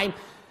time.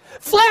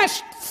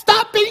 Flesh,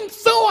 stop being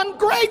so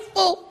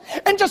ungrateful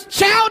and just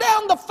chow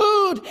down the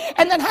food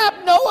and then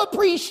have no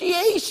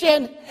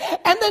appreciation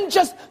and then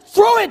just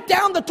throw it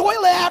down the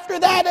toilet after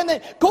that and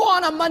then go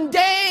on a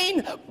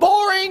mundane,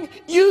 boring,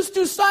 used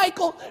to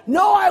cycle.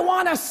 No, I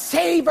want to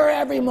savor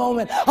every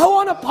moment. I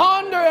want to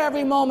ponder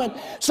every moment.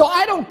 So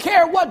I don't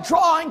care what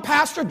drawing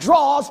Pastor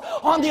draws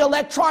on the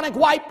electronic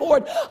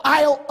whiteboard.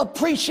 I'll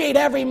appreciate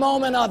every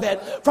moment of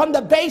it. From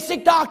the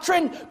basic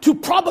doctrine to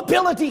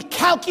probability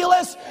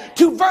calculus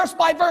to verse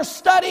by verse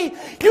study,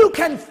 you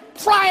can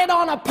fry it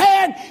on a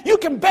pan, you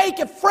can bake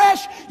it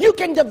fresh, you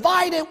can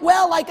divide it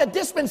well like a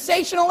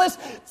dispensationalist.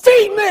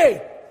 Feed me!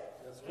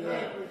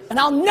 And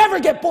I'll never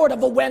get bored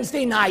of a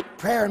Wednesday night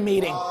prayer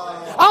meeting.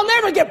 I'll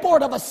never get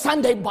bored of a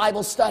Sunday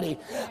Bible study.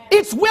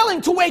 It's willing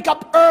to wake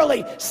up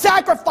early,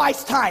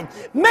 sacrifice time,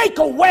 make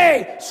a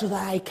way so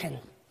that I can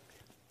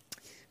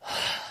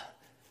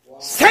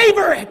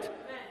savor it.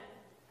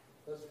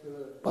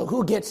 But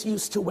who gets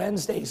used to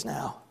Wednesdays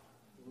now?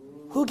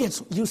 Who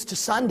gets used to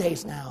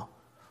Sundays now?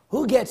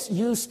 Who gets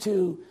used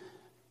to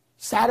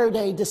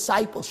Saturday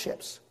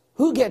discipleships?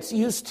 Who gets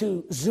used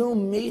to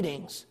Zoom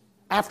meetings?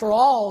 After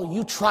all,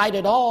 you tried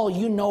it all,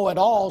 you know it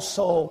all,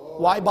 so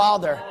why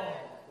bother?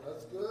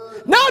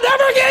 No,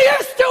 never get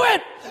used to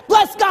it.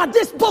 Bless God,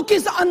 this book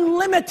is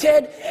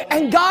unlimited,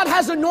 and God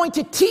has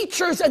anointed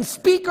teachers and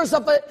speakers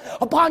of it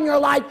upon your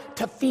life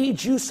to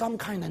feed you some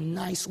kind of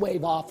nice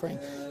wave offering.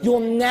 You'll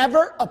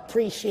never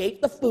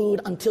appreciate the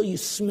food until you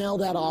smell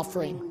that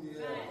offering.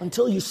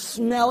 Until you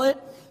smell it,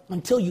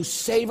 until you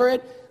savor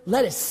it,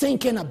 let it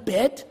sink in a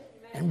bit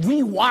and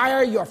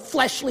rewire your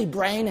fleshly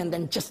brain, and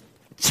then just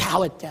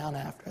chow it down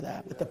after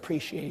that with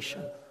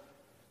appreciation.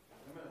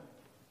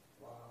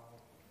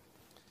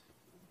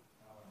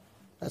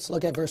 Let's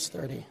look at verse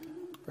 30.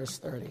 Verse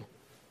 30.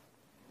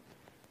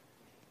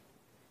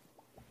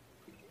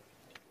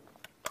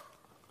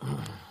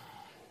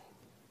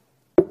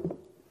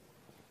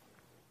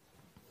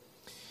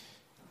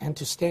 And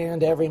to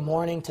stand every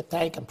morning to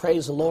thank and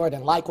praise the Lord,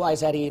 and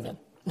likewise at even.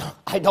 No,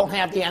 I don't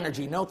have the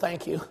energy. No,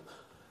 thank you.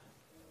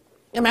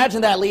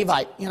 Imagine that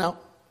Levite,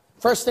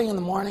 first thing in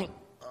the morning,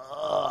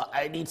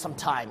 I need some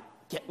time.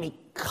 Get me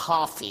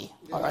coffee,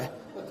 all right?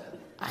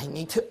 I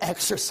need to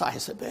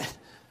exercise a bit.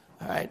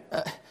 All right.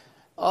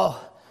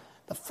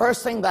 The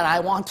first thing that I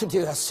want to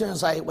do as soon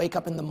as I wake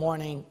up in the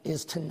morning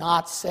is to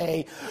not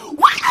say,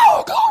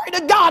 wow, glory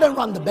to God, and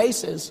run the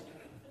bases.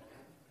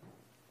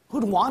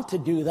 Who'd want to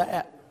do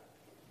that?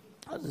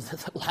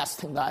 That's the last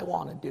thing that I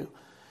want to do.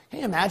 Can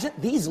you imagine?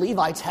 These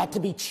Levites had to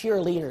be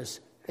cheerleaders.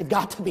 They've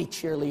got to be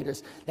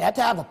cheerleaders. They had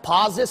to have a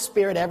positive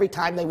spirit every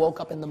time they woke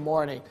up in the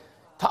morning.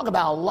 Talk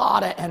about a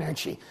lot of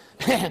energy.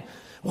 Man,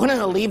 wouldn't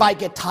a Levite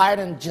get tired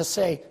and just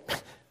say,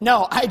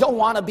 no, I don't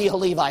want to be a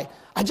Levite.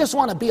 I just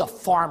want to be a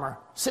farmer.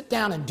 Sit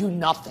down and do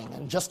nothing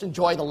and just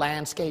enjoy the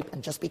landscape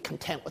and just be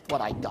content with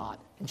what I got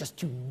and just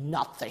do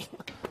nothing.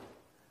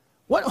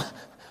 Wouldn't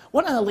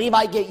a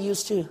Levite get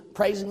used to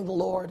praising the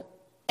Lord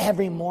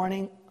every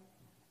morning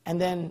and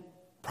then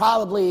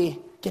probably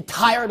get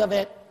tired of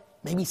it,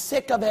 maybe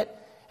sick of it,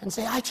 and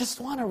say, I just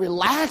want to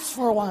relax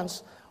for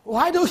once?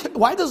 Why does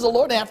the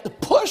Lord have to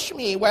push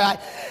me where I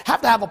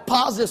have to have a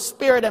positive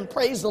spirit and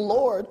praise the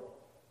Lord?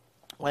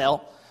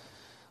 Well,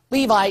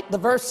 Levite, the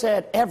verse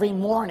said every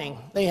morning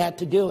they had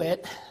to do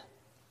it.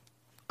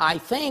 I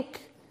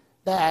think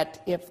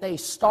that if they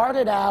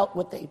started out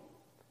with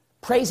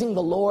praising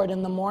the Lord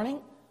in the morning,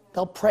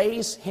 they'll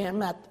praise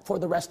Him for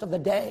the rest of the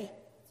day.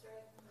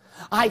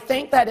 I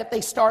think that if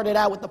they started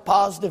out with a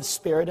positive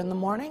spirit in the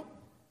morning,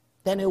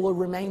 then it will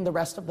remain the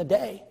rest of the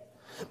day.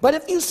 But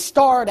if you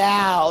start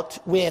out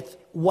with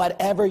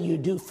whatever you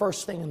do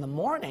first thing in the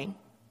morning,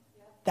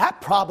 that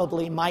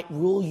probably might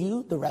rule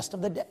you the rest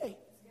of the day.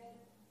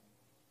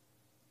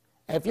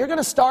 If you're going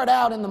to start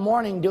out in the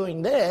morning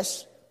doing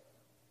this,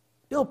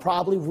 it'll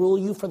probably rule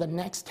you for the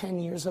next 10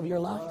 years of your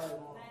life.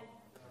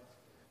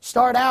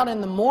 Start out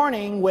in the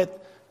morning with,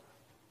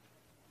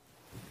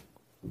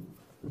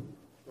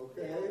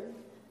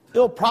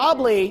 it'll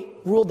probably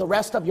rule the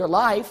rest of your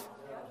life.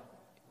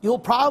 You'll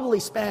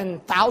probably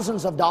spend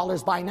thousands of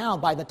dollars by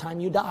the time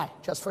you die,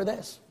 just for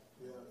this.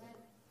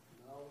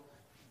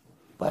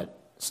 But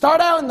start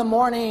out in the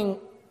morning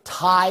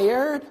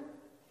tired,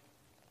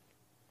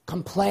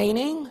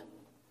 complaining,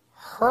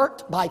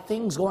 hurt by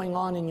things going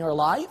on in your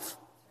life,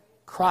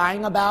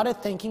 crying about it,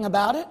 thinking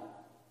about it,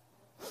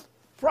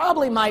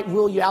 probably might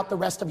rule you out the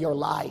rest of your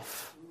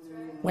life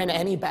when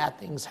any bad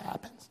things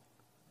happen.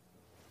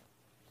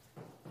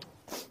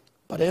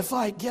 But if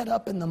I get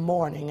up in the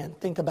morning and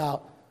think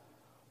about,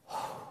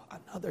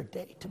 another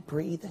day to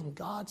breathe in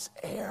God's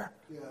air.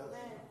 Yes.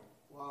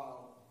 Wow.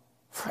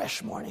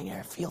 Fresh morning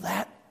air, feel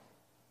that?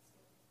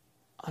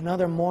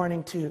 Another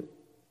morning to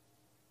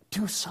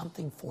do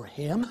something for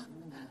Him.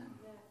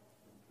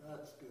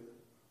 That's good.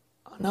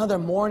 Another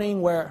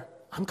morning where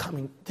I'm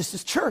coming, this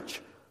is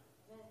church.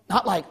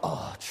 Not like,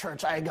 oh,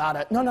 church, I got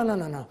it.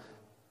 No.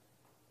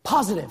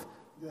 Positive.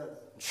 Yes.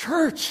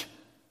 Church.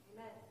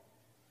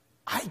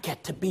 I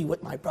get to be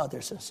with my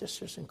brothers and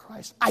sisters in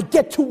Christ. I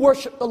get to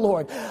worship the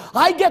Lord.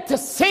 I get to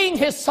sing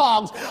His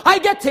songs. I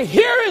get to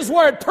hear His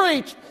word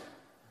preached.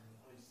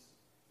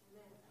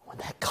 When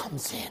that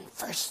comes in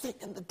first thing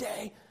in the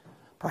day,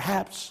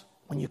 perhaps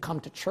when you come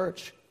to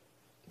church,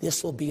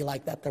 this will be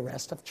like that the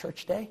rest of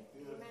church day.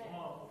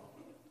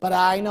 But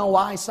I know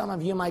why some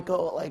of you might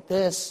go like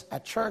this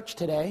at church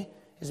today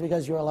is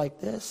because you're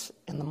like this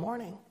in the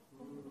morning.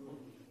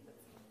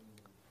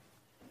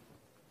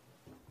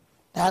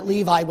 That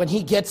Levi, when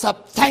he gets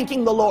up,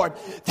 thanking the Lord.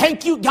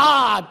 Thank you,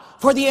 God,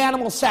 for the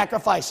animal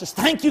sacrifices.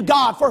 Thank you,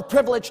 God, for a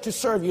privilege to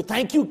serve you.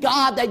 Thank you,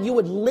 God, that you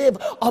would live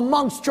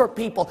amongst your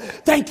people.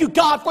 Thank you,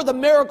 God, for the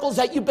miracles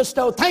that you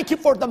bestow. Thank you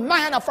for the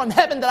manna from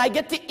heaven that I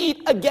get to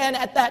eat again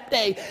at that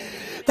day.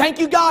 Thank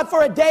you, God,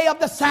 for a day of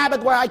the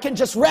Sabbath where I can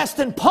just rest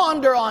and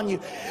ponder on you.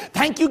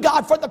 Thank you,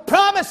 God, for the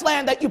promised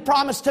land that you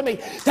promised to me.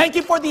 Thank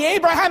you for the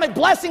Abrahamic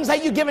blessings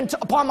that you've given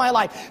upon my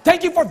life.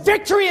 Thank you for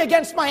victory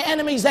against my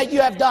enemies that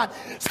you have done.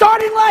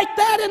 Starting like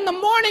that in the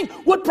morning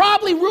would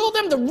probably rule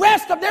them the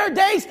rest of their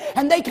days,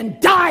 and they can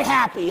die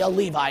happy, a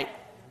Levite.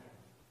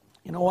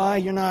 You know why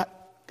you're not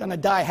going to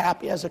die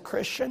happy as a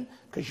Christian?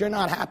 Because you're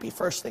not happy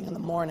first thing in the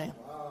morning.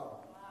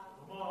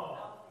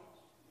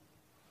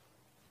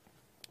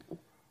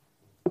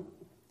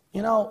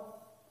 You know,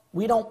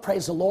 we don't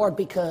praise the Lord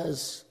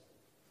because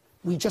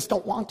we just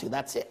don't want to.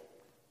 That's it.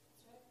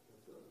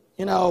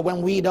 You know,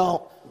 when we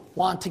don't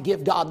want to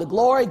give God the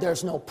glory,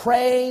 there's no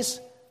praise.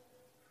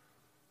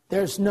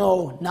 There's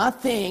no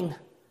nothing.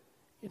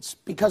 It's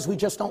because we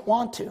just don't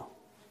want to.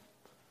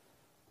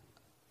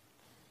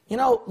 You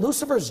know,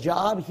 Lucifer's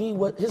job,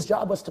 his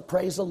job was to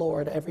praise the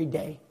Lord every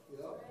day.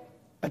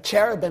 A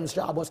cherubim's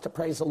job was to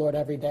praise the Lord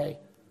every day.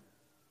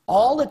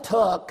 All it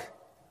took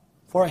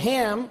for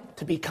him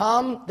to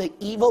become the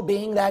evil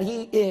being that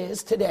he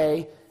is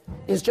today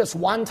is just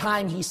one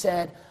time he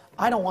said,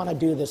 I don't want to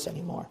do this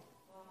anymore.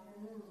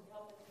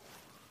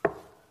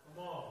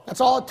 That's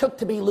all it took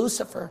to be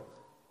Lucifer.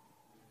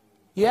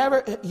 You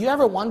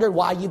ever wondered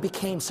why you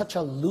became such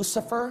a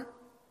Lucifer?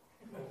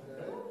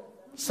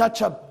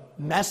 Such a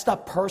messed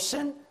up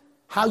person?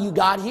 How you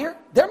got here?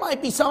 There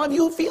might be some of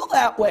you who feel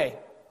that way.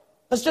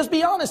 Let's just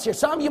be honest here.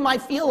 Some of you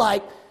might feel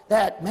like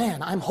that,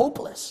 man, I'm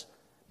hopeless.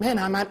 Man,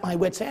 I'm at my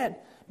wit's end.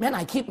 Man,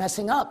 I keep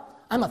messing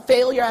up. I'm a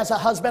failure as a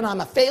husband.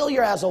 I'm a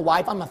failure as a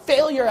wife. I'm a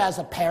failure as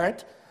a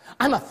parent.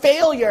 I'm a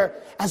failure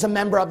as a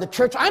member of the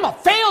church. I'm a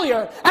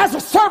failure as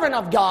a servant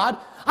of God.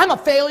 I'm a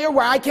failure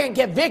where I can't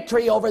get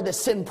victory over this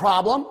sin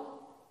problem.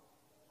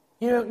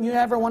 You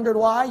ever wondered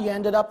why you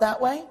ended up that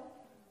way?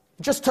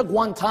 It just took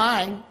one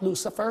time,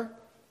 Lucifer.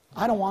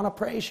 I don't want to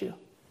praise you.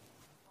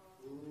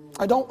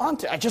 I don't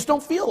want to. I just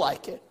don't feel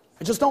like it.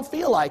 I just don't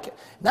feel like it.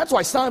 And that's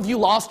why some of you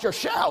lost your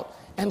shout.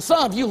 And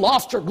some of you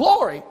lost your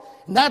glory.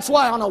 And that's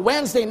why on a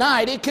Wednesday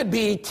night, it could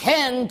be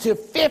 10 to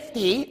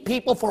 50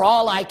 people for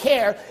all I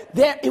care.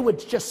 It would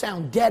just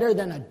sound deader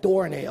than a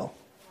doornail.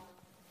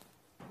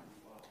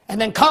 And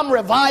then come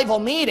revival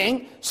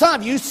meeting, some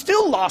of you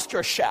still lost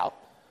your shout.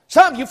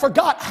 Some of you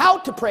forgot how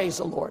to praise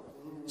the Lord.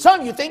 Some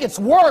of you think it's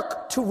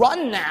work to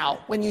run now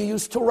when you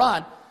used to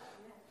run.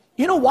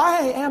 You know why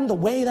I am the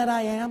way that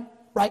I am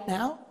right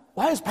now?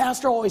 Why is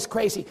Pastor always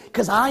crazy?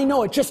 Because I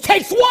know it just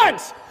takes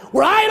once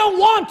where I don't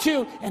want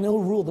to, and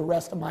it'll rule the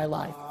rest of my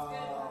life.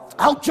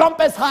 I'll jump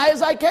as high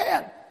as I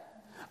can.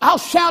 I'll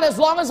shout as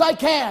long as I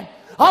can.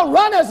 I'll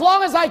run as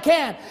long as I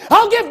can.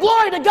 I'll give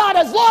glory to God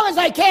as long as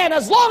I can,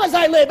 as long as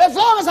I live, as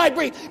long as I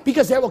breathe.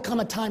 Because there will come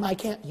a time I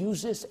can't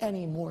use this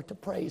anymore to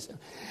praise Him.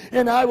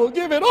 And I will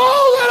give it all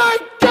that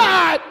I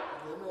got.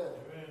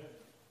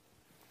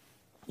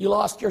 You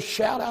lost your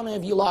shout? How many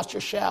of you lost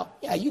your shout?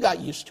 Yeah, you got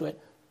used to it.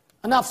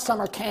 Enough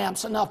summer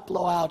camps, enough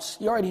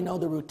blowouts. You already know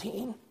the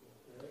routine.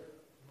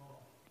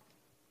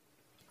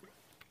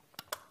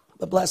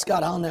 But bless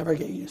God, I'll never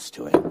get used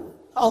to it.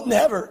 I'll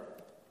never.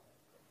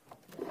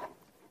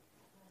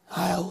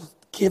 I'll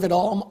give it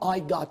all I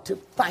got to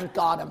thank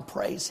God and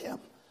praise Him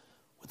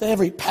with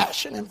every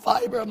passion and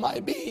fiber of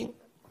my being.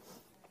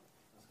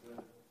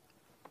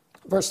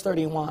 Verse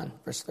 31.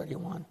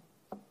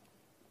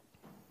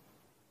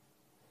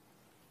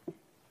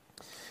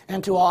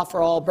 And to offer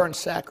all burnt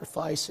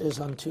sacrifices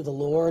unto the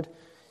Lord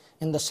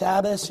in the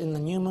Sabbaths, in the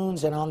new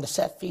moons, and on the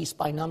set feasts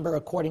by number,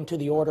 according to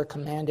the order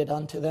commanded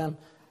unto them,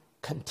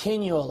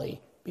 continually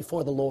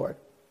before the Lord.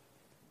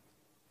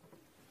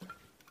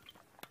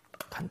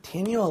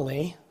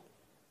 Continually.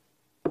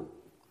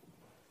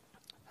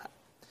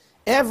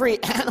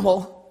 Every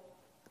animal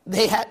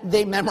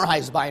they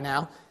memorized by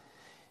now.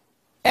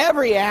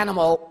 Every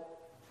animal,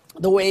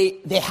 the way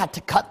they had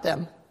to cut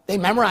them, they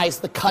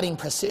memorized the cutting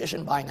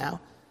precision by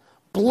now.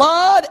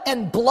 Blood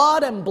and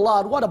blood and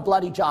blood. What a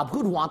bloody job.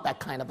 Who'd want that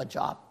kind of a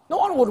job? No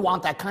one would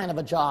want that kind of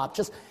a job.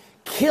 Just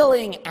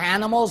killing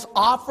animals,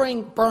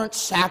 offering burnt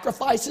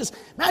sacrifices.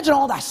 Imagine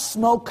all that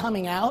smoke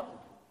coming out.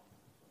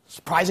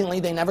 Surprisingly,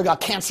 they never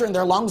got cancer in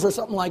their lungs or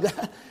something like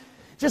that.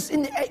 Just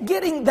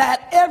getting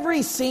that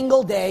every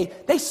single day.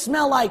 They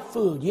smell like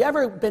food. You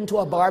ever been to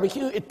a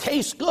barbecue? It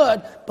tastes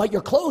good, but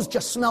your clothes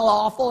just smell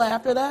awful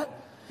after that.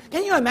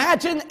 Can you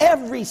imagine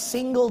every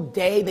single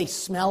day they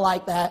smell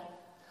like that?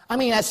 I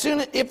mean,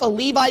 if a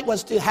Levite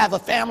was to have a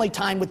family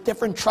time with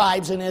different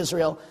tribes in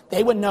Israel,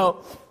 they would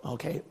know,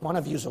 okay, one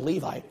of you's a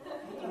Levite.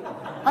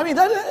 I mean,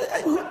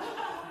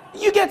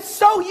 you get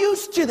so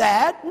used to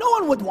that. No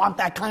one would want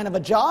that kind of a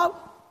job.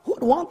 Who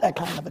would want that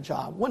kind of a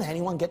job? Wouldn't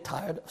anyone get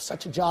tired of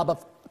such a job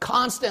of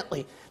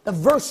constantly? The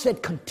verse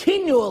said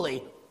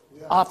continually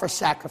offer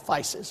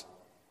sacrifices.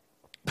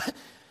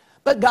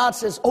 But God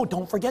says, oh,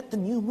 don't forget the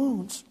new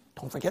moons.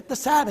 Don't forget the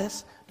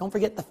Sabbaths. Don't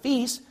forget the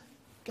feasts.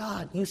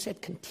 God, you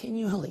said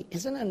continually.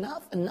 Isn't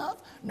enough?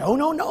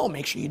 No.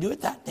 Make sure you do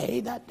it that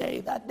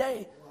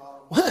day.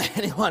 Will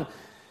anyone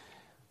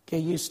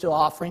get used to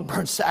offering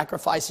burnt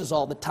sacrifices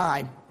all the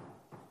time?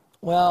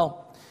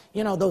 Well,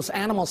 You know, those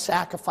animal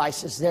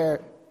sacrifices,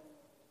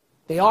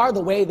 they are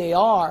the way they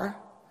are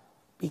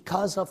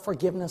because of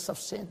forgiveness of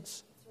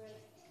sins.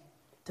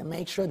 To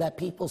make sure that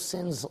people's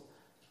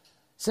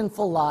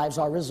sinful lives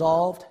are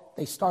resolved,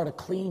 they start a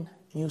clean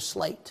new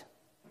slate.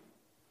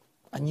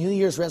 A New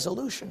Year's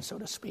resolution, so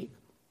to speak.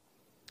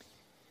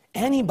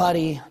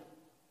 Anybody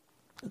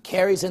who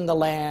carries in the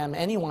lamb,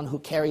 anyone who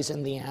carries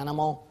in the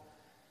animal,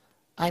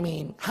 I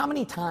mean, how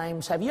many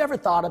times, have you ever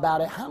thought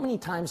about it, how many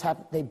times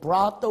have they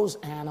brought those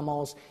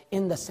animals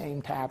in the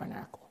same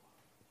tabernacle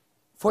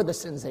for the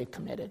sins they've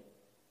committed?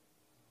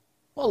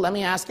 Well, let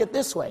me ask it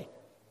this way.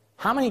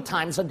 How many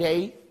times a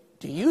day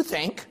do you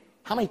think,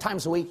 how many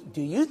times a week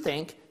do you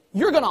think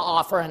you're going to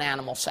offer an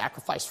animal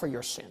sacrifice for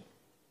your sin?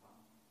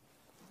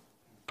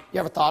 You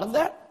ever thought of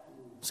that?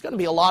 It's going to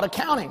be a lot of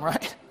counting,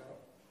 right?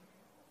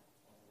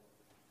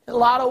 A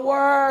lot of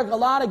work, a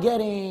lot of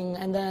getting,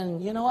 and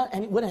then, you know what?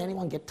 Wouldn't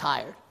anyone get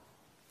tired?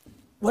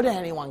 Wouldn't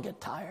anyone get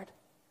tired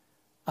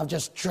of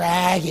just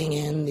dragging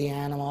in the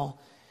animal,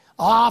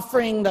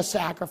 offering the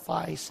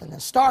sacrifice, and then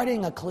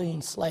starting a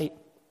clean slate?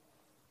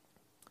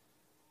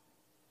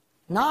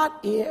 Not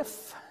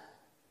if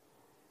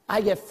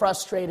I get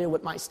frustrated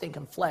with my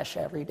stinking flesh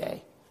every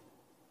day.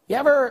 You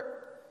ever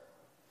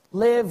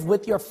live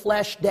with your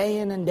flesh day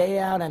in and day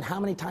out, and how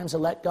many times it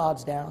let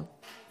God's down?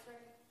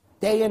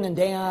 Day in and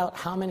day out,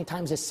 how many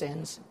times it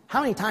sins? How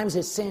many times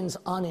it sins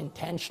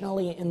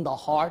unintentionally in the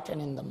heart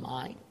and in the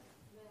mind?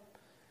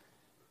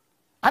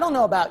 I don't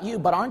know about you,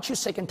 but aren't you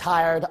sick and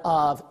tired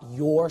of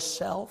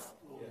yourself?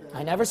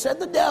 I never said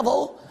the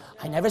devil.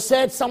 I never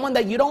said someone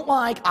that you don't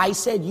like. I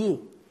said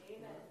you.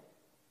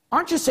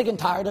 Aren't you sick and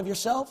tired of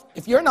yourself?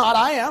 If you're not,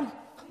 I am.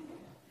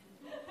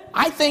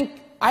 I think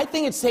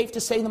it's safe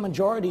to say the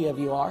majority of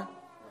you are.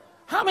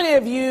 How many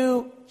of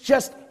you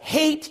just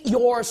hate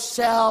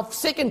yourself,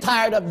 sick and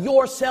tired of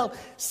yourself,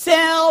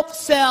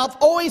 self,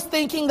 always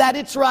thinking that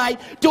it's right,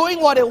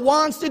 doing what it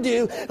wants to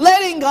do,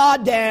 letting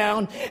God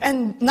down,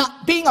 and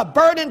not being a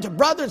burden to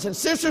brothers and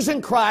sisters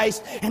in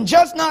Christ, and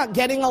just not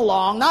getting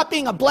along, not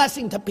being a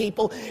blessing to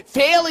people,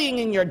 failing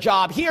in your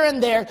job here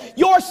and there,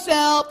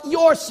 yourself,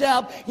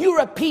 you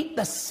repeat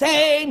the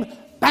same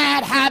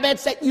bad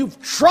habits that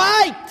you've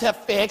tried to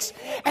fix,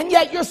 and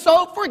yet you're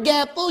so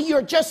forgetful,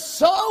 you're just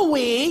so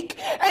weak,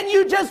 and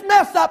you just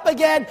mess up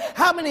again.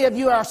 How many of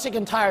you are sick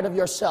and tired of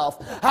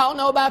yourself? I don't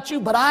know about you,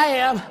 but I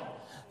am.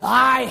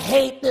 I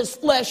hate this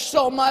flesh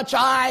so much.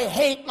 I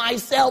hate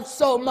myself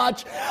so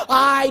much.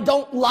 I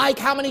don't like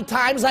how many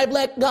times I've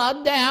let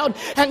God down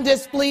and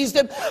displeased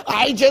Him.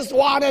 I just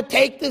want to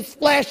take this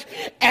flesh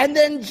and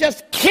then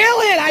just kill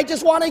it. I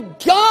just want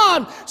it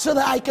gone so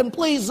that I can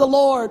please the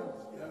Lord.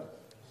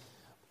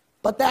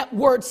 But that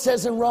word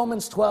says in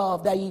Romans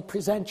 12 that ye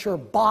present your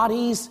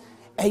bodies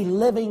a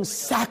living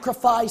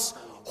sacrifice,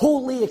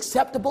 wholly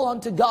acceptable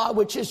unto God,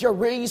 which is your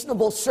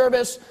reasonable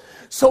service.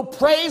 So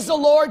praise the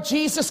Lord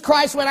Jesus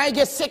Christ. When I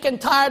get sick and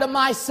tired of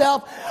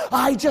myself,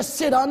 I just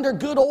sit under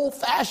good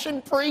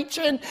old-fashioned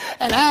preaching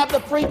and have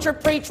the preacher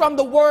preach from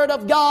the Word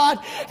of God.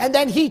 And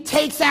then he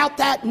takes out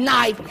that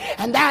knife,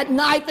 and that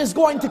knife is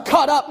going to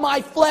cut up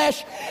my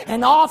flesh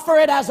and offer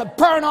it as a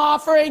burnt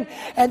offering.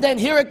 And then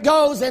here it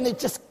goes, and it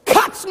just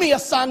cuts me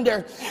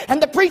asunder.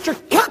 And the preacher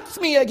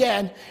cuts me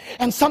again.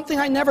 And something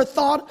I never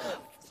thought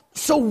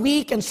so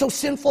weak and so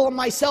sinful of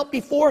myself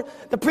before,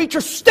 the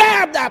preacher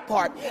stabbed that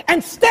part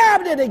and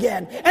stabbed it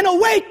again and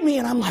awake me,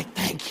 and I'm like,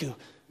 thank you.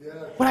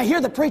 When I hear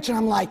the preacher,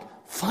 I'm like,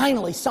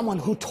 finally someone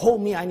who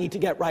told me I need to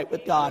get right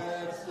with God.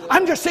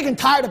 I'm just sick and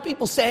tired of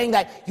people saying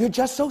that you're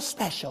just so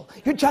special,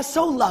 you're just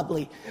so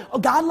lovely, oh,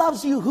 God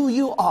loves you who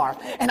you are,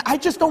 and I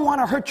just don't want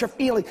to hurt your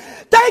feelings.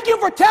 Thank you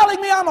for telling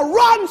me I'm a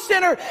rotten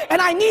sinner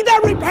and I need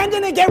to repent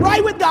and get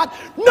right with God.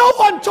 No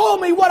one told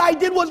me what I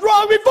did was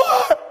wrong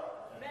before.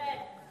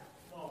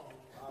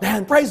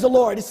 Man, praise the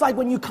Lord. It's like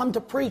when you come to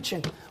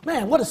preaching.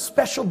 Man, what a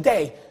special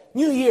day.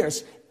 New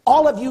Year's.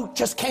 All of you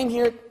just came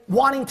here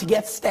wanting to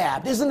get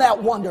stabbed. Isn't that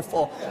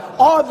wonderful?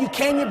 All of you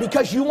came here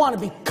because you want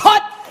to be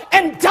cut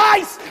and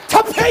diced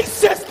to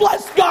pieces,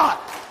 bless God.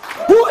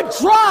 Who would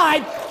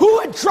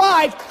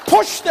drive,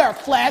 push their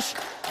flesh,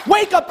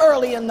 wake up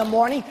early in the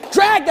morning,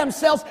 drag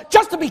themselves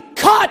just to be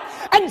cut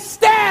and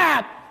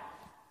stabbed?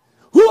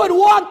 Who would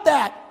want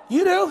that?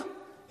 You do.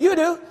 You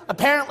do.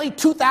 Apparently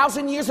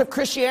 2,000 years of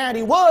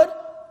Christianity would.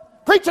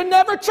 Preaching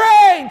never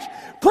changed.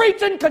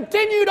 Preaching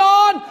continued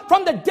on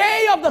from the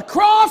day of the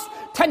cross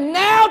to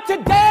now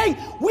today.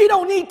 We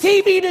don't need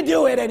TV to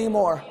do it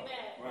anymore.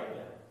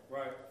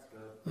 Right.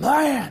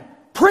 Man,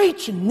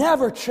 preaching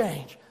never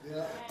changed.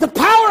 The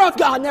power of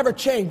God never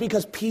changed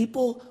because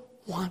people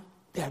want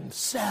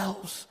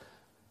themselves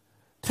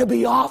to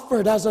be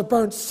offered as a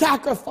burnt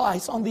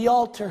sacrifice on the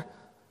altar.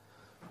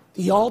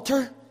 The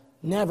altar,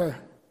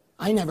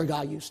 I never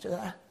got used to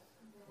that.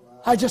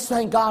 I just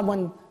thank God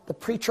when the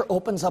preacher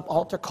opens up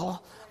altar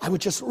call, I would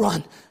just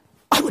run.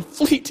 I would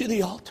flee to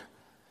the altar.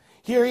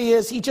 Here he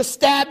is. He just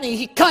stabbed me.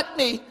 He cut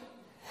me.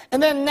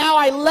 And then now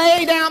I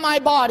lay down my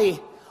body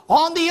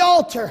on the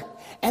altar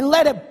and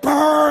let it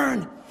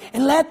burn.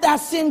 And let that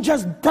sin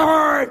just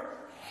burn.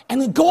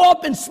 and then go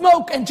up in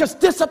smoke and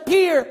just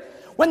disappear,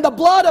 when the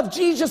blood of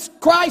Jesus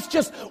Christ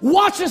just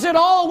washes it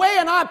all away,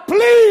 and I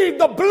plead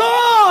the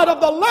blood of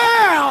the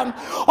Lamb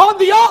on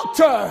the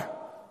altar.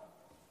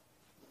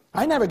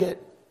 I never get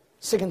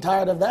sick and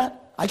tired of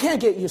that. I can't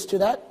get used to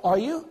that. Are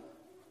you?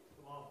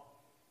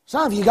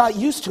 Some of you got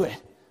used to it.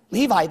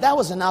 Levi, that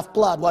was enough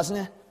blood, wasn't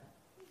it?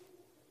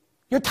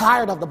 You're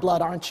tired of the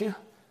blood, aren't you?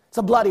 It's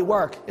a bloody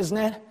work, isn't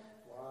it?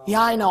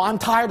 Yeah, I know. I'm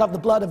tired of the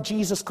blood of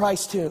Jesus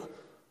Christ too.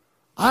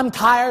 I'm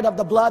tired of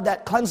the blood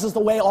that cleanses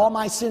away all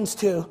my sins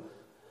too.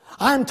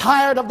 I'm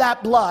tired of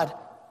that blood.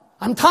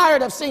 I'm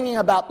tired of singing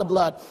about the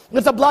blood.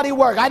 It's a bloody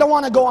work. I don't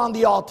want to go on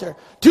the altar.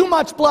 Too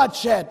much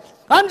bloodshed.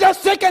 I'm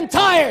just sick and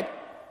tired.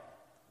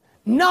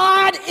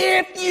 Not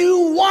if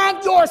you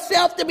want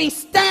yourself to be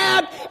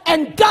stabbed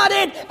and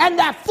gutted and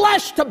that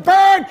flesh to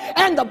burn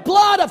and the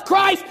blood of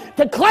Christ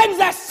to cleanse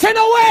that sin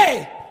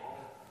away.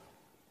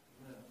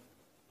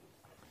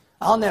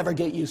 I'll never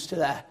get used to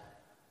that.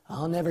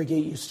 I'll never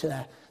get used to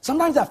that.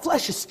 Sometimes that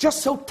flesh is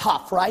just so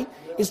tough, right?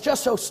 It's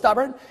just so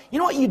stubborn. You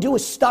know what you do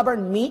with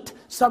stubborn meat,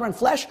 stubborn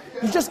flesh?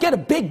 You just get a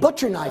big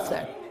butcher knife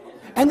then.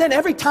 And then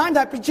every time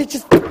that you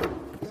just...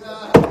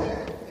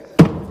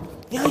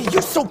 You know,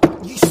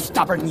 you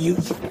stubborn, you.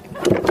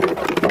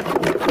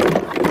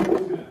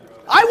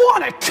 I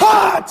want to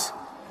cut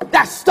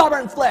that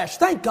stubborn flesh.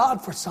 Thank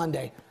God for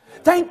Sunday.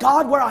 Thank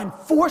God where I'm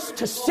forced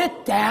to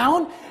sit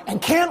down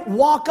and can't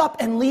walk up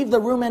and leave the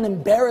room and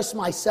embarrass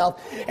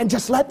myself and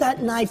just let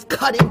that knife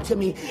cut into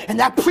me and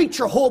that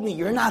preacher hold me.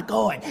 You're not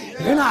going.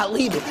 You're not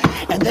leaving.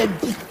 And then...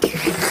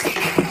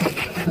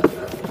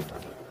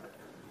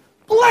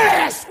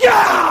 Bless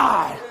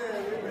God!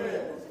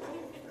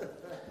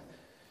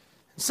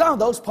 Some of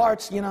those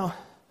parts, you know,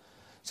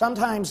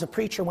 sometimes a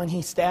preacher, when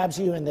he stabs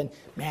you, and then,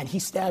 man, he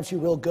stabs you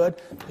real good,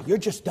 but you're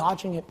just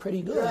dodging it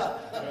pretty good.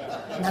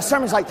 And that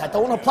sermon's like, that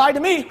don't apply to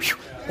me.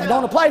 That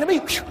don't apply to me.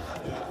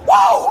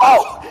 Whoa,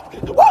 whoa,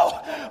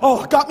 whoa.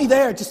 Oh, got me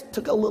there. Just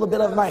took a little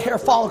bit of my hair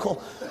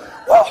follicle.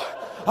 Whoa,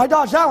 I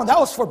dodged that one. That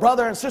was for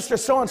brother and sister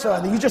so-and-so.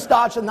 And you just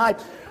dodged the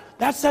knife.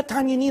 That's that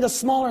time you need a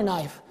smaller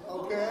knife.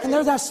 Okay. And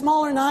there's that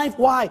smaller knife.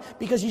 Why?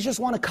 Because you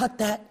just want to cut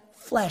that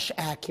flesh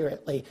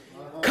accurately.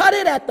 Cut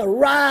it at the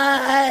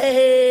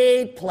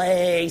right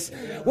place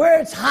where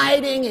it's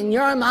hiding in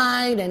your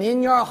mind and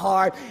in your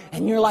heart.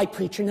 And you're like,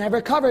 preacher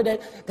never covered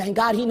it. Thank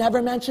God he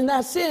never mentioned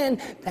that sin.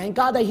 Thank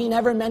God that he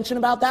never mentioned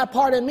about that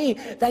part of me.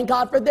 Thank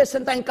God for this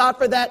and thank God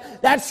for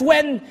that. That's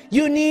when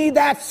you need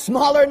that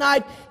smaller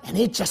knife, and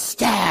it just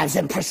stabs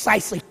and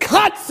precisely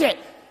cuts it.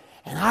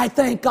 And I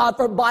thank God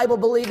for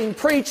Bible-believing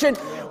preaching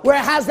where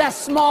it has that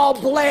small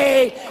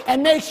blade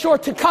and makes sure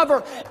to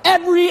cover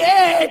every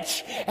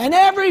edge and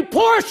every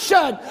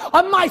portion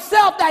of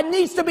myself that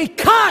needs to be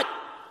cut.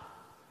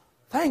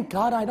 Thank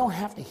God I don't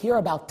have to hear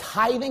about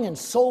tithing and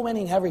soul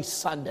winning every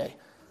Sunday.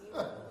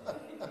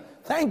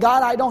 Thank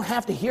God I don't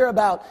have to hear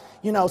about,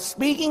 you know,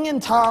 speaking in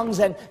tongues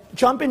and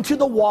jump into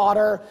the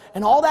water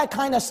and all that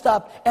kind of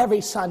stuff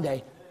every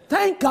Sunday.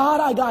 Thank God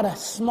I got a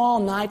small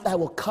knife that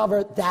will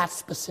cover that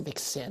specific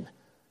sin,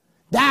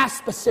 that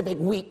specific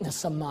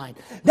weakness of mine,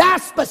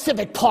 that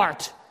specific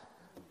part.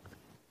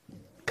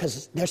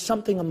 Because there's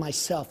something of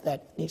myself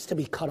that needs to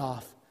be cut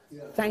off.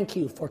 Yeah. Thank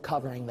you for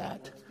covering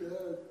that.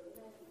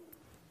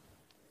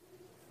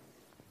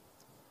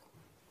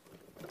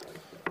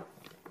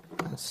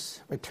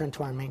 Let's return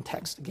to our main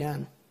text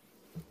again.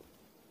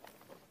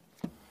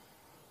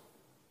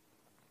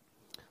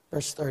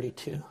 Verse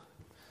 32.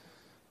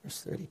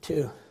 Verse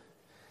 32.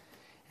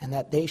 And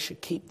that they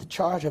should keep the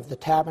charge of the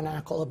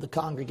tabernacle of the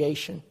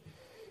congregation,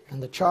 and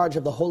the charge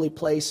of the holy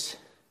place,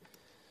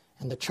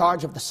 and the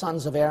charge of the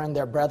sons of Aaron,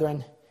 their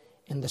brethren,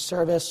 in the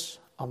service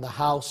of the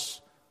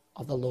house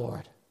of the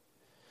Lord.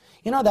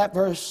 You know, that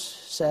verse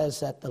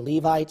says that the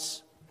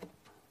Levites,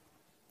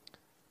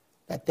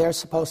 that they're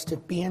supposed to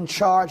be in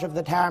charge of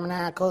the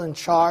tabernacle, in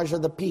charge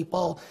of the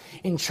people,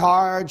 in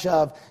charge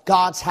of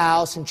God's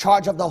house, in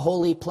charge of the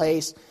holy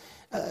place,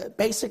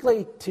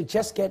 basically to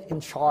just get in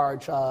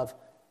charge of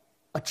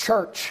a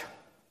church.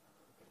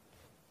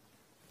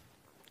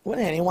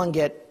 Wouldn't anyone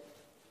get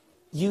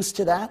used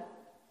to that?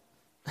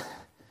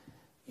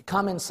 You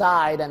come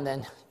inside and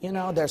then, you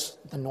know, there's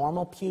the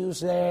normal pews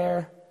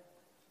there,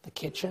 the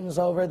kitchen's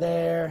over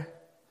there,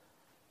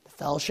 the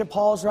fellowship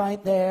hall's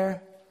right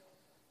there.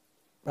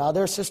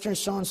 Brother, sister,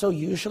 so-and-so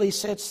usually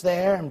sits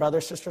there, and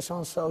brother, sister,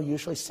 so-and-so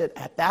usually sit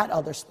at that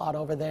other spot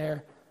over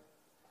there.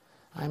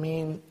 I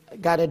mean, I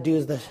got to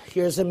do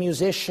here's the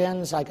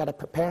musicians, I got to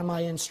prepare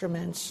my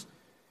instruments.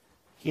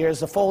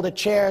 Here's the folded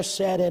chair,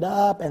 set it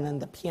up, and then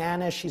the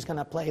pianist, she's going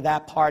to play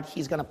that part,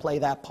 he's going to play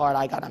that part,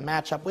 I got to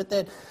match up with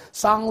it.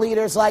 Song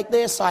leaders like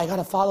this, so I got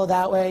to follow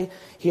that way.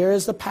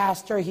 Here's the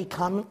pastor, he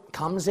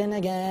comes in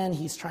again,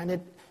 he's trying to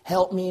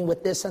help me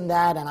with this and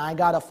that, and I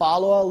got to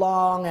follow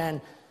along,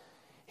 and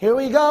here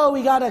we go,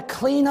 we got to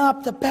clean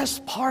up. The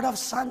best part of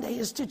Sunday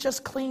is to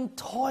just clean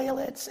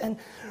toilets and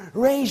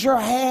raise your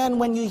hand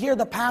when you hear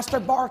the pastor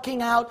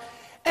barking out,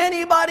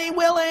 anybody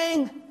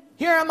willing?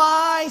 Here am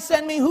I,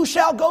 send me, who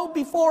shall go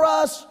before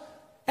us?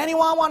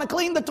 Anyone want to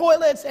clean the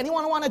toilets?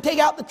 Anyone want to take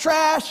out the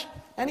trash?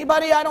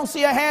 Anybody? I don't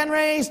see a hand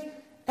raised.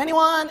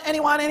 Anyone?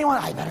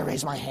 I better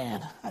raise my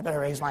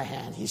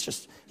hand. He's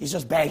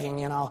just begging,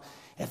 you know,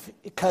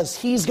 because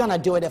he's going to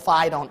do it if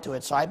I don't do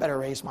it, so I better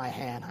raise my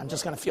hand. I'm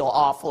just going to feel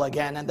awful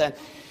again. And then,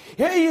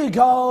 here you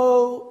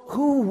go.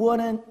 Who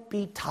wouldn't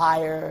be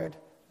tired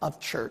of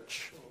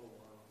church?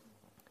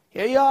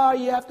 Here you are.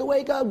 You have to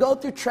wake up, go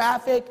through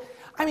traffic.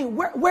 I mean,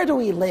 where do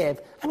we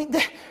live? I mean,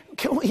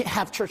 can we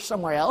have church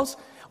somewhere else?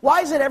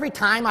 Why is it every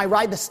time I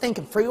ride the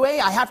stinking freeway,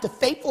 I have to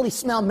faithfully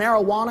smell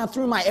marijuana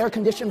through my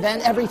air-conditioned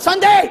vent every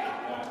Sunday?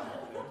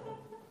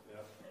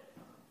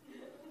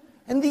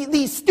 And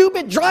these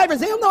stupid drivers,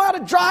 they don't know how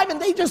to drive,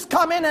 and they just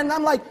come in, and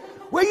I'm like,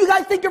 where you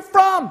guys think you're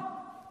from?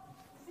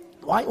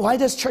 Why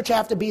does church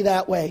have to be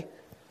that way?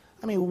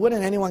 I mean,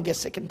 wouldn't anyone get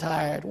sick and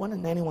tired?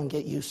 Wouldn't anyone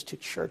get used to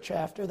church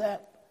after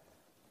that?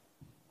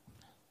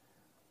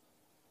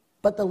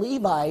 But the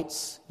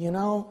Levites, you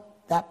know,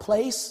 that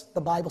place,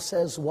 the Bible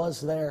says,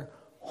 was their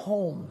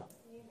home.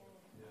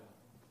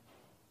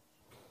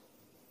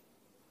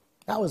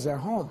 That was their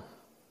home.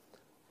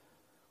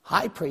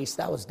 High priest,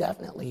 that was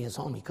definitely his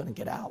home. He couldn't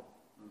get out.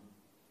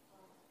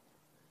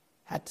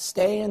 Had to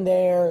stay in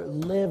there,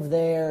 live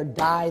there,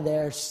 die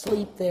there,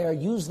 sleep there,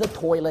 use the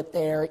toilet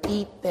there,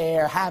 eat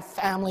there, have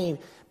family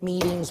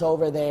meetings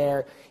over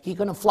there. He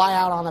couldn't fly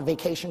out on a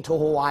vacation to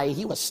Hawaii.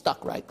 He was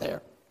stuck right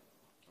there.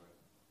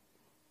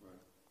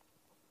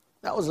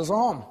 That was his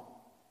home.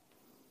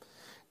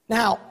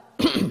 Now,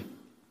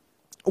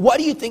 what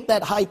do you think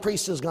that high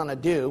priest is going to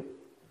do?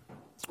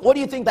 What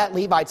do you think that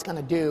Levite's going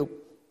to do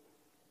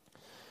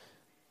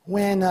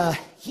when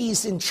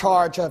he's in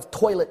charge of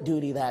toilet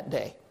duty that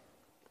day?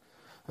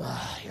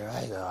 Here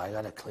I go. I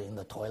got to clean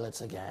the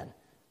toilets again.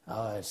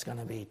 Oh, it's going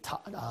to be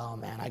oh,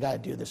 man, I got to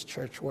do this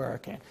church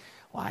work. And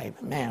why,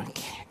 man,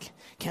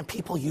 can't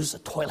people use the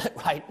toilet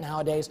right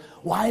nowadays?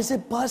 Why is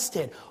it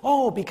busted?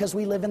 Oh, because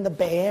we live in the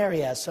Bay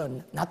Area,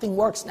 so nothing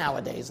works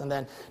nowadays. And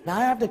then now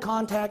I have to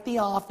contact the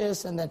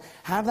office and then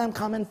have them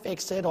come and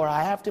fix it, or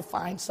I have to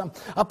find some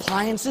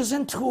appliances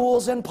and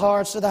tools and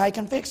parts so that I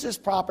can fix this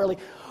properly.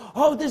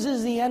 Oh, this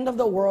is the end of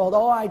the world.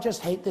 Oh, I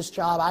just hate this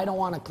job. I don't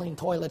want to clean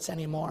toilets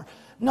anymore.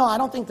 No, I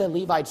don't think the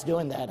Levite's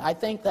doing that. I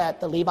think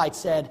that the Levite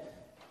said,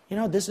 you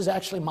know, this is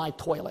actually my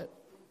toilet.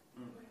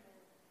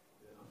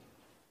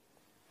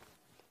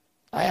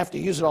 I have to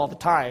use it all the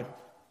time.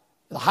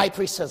 The high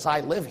priest says,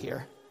 I live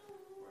here.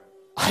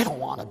 I don't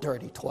want a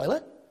dirty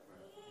toilet.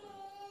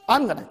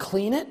 I'm going to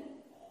clean it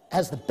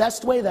as the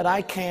best way that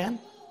I can.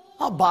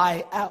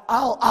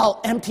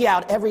 I'll empty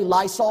out every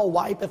Lysol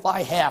wipe if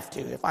I have to,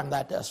 if I'm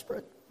that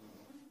desperate.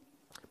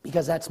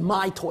 Because that's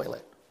my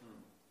toilet.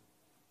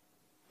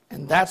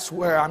 And that's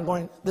where I'm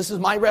going. This is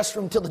my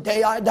restroom till the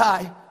day I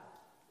die.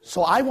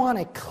 So I want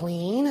it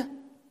clean.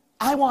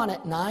 I want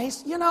it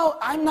nice. You know,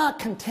 I'm not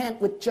content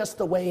with just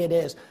the way it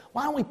is.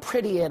 Why don't we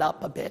pretty it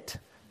up a bit?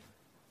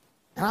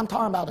 And I'm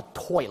talking about a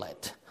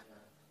toilet.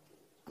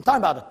 I'm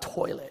talking about a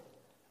toilet.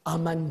 A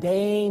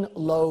mundane,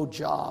 low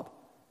job.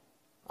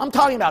 I'm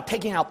talking about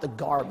taking out the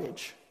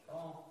garbage.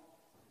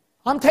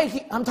 I'm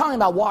talking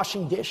about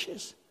washing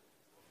dishes.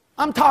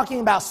 I'm talking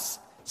about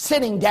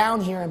sitting down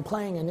here and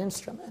playing an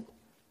instrument.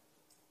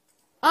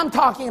 I'm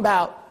talking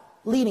about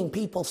leading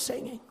people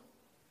singing.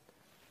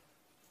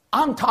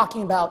 I'm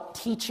talking about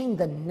teaching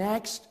the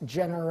next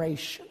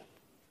generation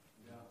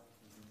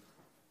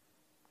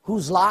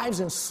whose lives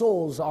and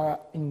souls are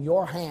in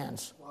your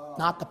hands,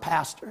 not the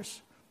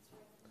pastor's.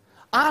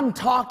 I'm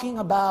talking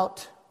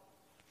about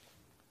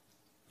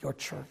your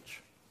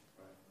church.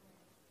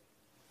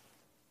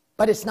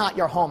 But it's not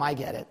your home, I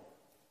get it.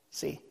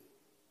 See?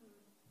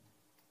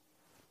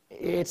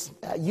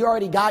 You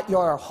already got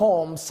your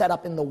home set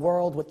up in the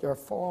world with your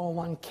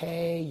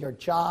 401k, your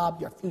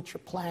job, your future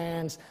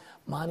plans,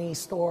 money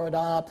stored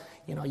up.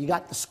 You know, you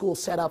got the school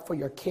set up for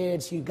your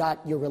kids. You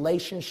got your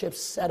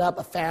relationships set up,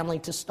 a family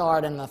to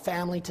start and a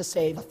family to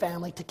save, a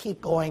family to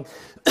keep going,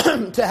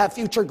 to have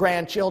future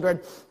grandchildren.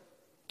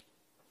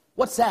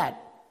 What's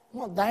that?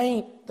 Well, that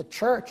ain't the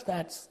church.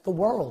 That's the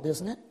world,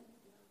 isn't it?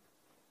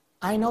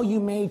 I know you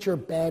made your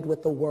bed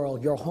with the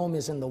world. Your home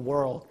is in the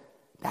world.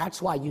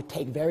 That's why you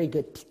take very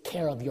good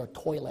care of your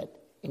toilet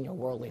in your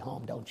worldly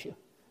home, don't you?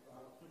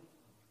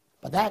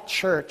 But that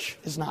church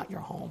is not your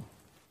home.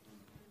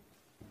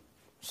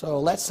 So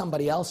let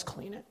somebody else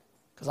clean it,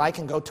 because I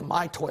can go to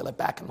my toilet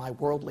back in my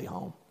worldly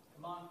home.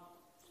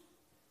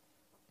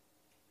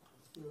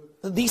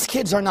 These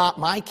kids are not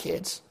my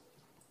kids.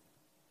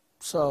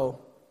 So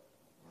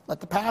let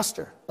the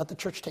pastor, let the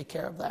church take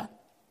care of that.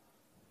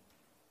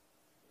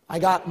 I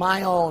got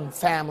my own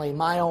family,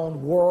 my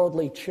own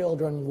worldly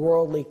children,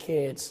 worldly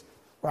kids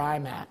where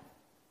I'm at.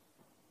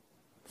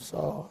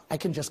 So I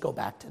can just go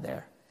back to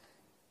there.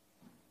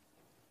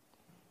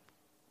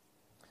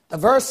 The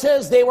verse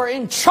says they were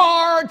in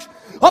charge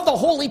of the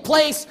holy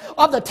place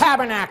of the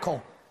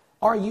tabernacle.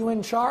 Are you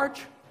in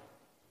charge?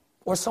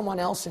 Or someone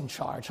else in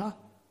charge, huh?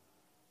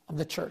 Of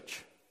the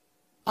church.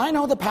 I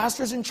know the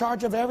pastor's in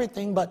charge of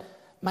everything, but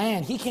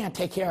man, he can't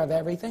take care of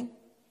everything.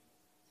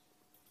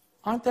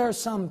 Aren't there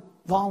some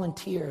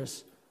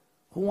volunteers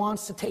who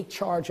wants to take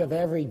charge of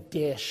every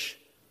dish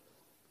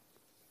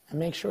and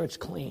make sure it's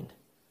clean?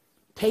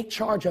 Take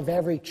charge of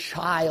every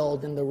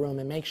child in the room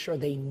and make sure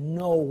they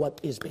know what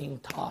is being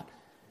taught.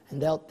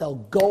 And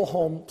they'll go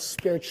home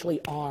spiritually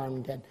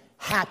armed and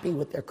happy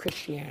with their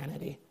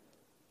Christianity.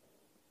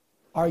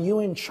 Are you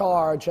in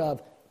charge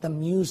of the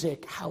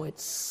music, how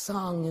it's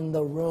sung in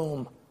the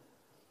room?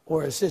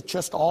 Or is it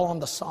just all on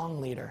the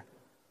song leader?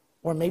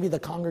 Or maybe the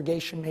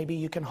congregation, maybe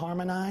you can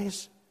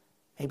harmonize.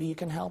 Maybe you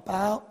can help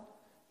out.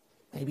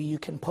 Maybe you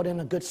can put in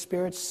a good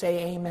spirit,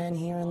 say amen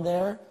here and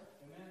there.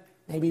 Amen.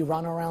 Maybe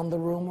run around the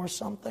room or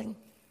something.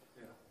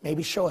 Yeah.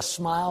 Maybe show a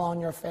smile on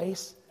your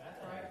face.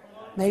 That's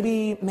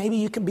right. Maybe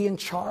you can be in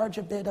charge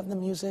a bit of the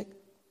music.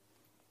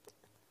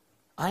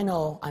 I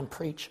know I'm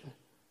preaching.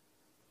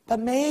 But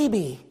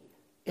maybe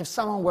if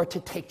someone were to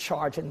take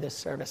charge in this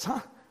service,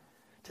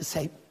 to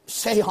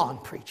say on,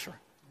 preacher.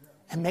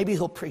 And maybe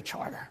he'll preach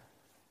harder.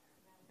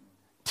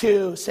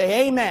 To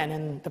say amen,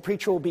 and the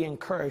preacher will be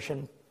encouraged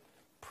and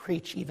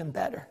preach even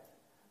better.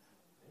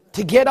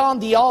 To get on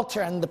the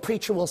altar and the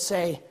preacher will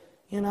say,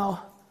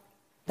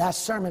 that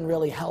sermon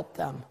really helped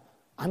them.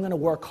 I'm going to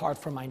work hard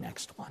for my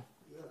next one.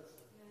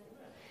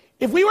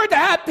 If we were to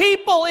have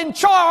people in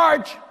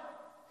charge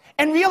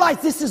and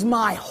realize this is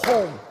my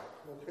home,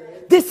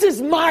 this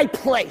is my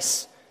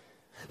place,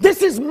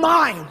 this is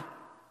mine,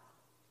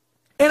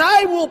 and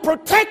I will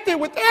protect it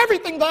with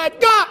everything that I've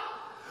got,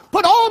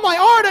 put all my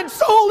heart and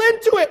soul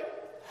into it.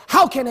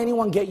 How can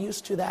anyone get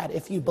used to that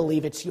if you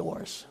believe it's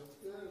yours?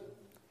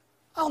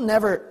 I'll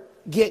never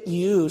get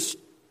used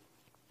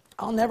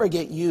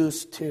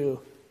to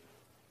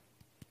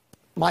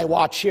my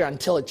watch here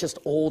until it just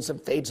olds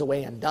and fades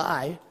away and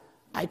die.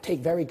 I take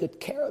very good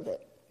care of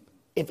it.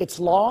 If it's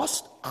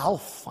lost, I'll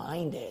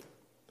find it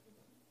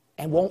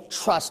and won't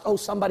trust,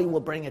 somebody will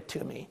bring it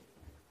to me.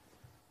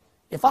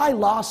 If I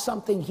lost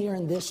something here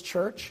in this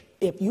church,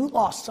 if you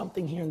lost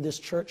something here in this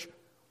church,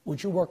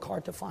 would you work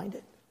hard to find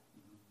it?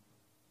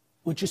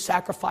 Would you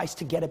sacrifice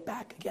to get it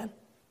back again?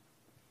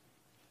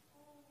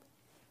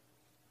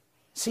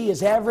 See,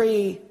 is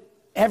every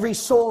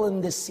soul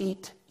in this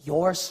seat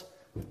yours?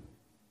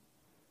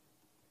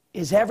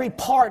 Is every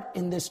part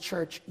in this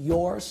church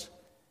yours?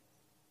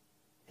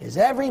 Is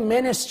every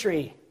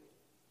ministry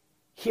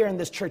here in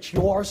this church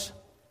yours?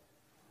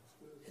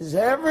 Is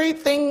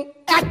everything,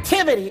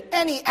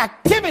 any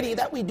activity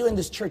that we do in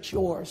this church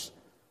yours?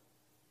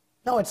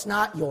 No, it's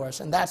not yours.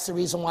 And that's the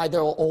reason why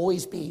there will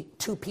always be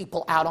two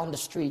people out on the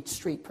street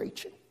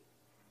preaching.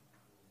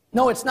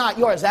 No, it's not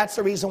yours. That's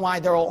the reason why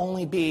there will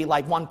only be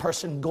like one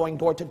person going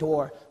door to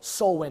door,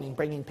 soul winning,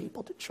 bringing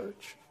people to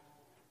church.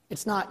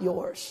 It's not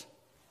yours.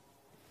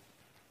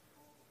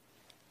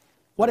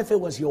 What if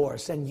it was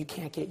yours and you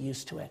can't get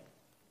used to it?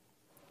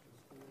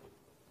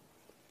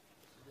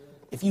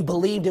 If you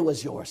believed it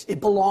was yours, it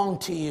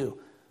belonged to you,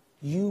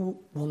 you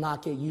will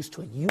not get used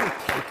to it. You will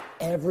take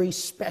every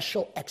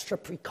special extra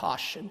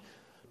precaution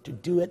to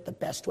do it the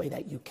best way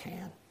that you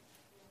can.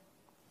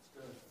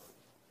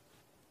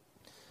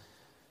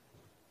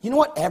 You know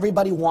what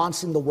everybody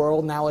wants in the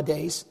world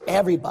nowadays?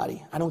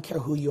 Everybody. I don't care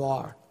who you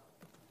are.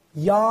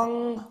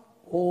 Young,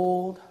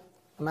 old,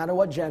 no matter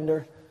what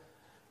gender.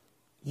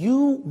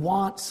 You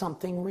want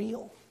something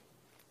real.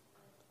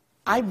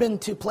 I've been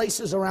to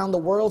places around the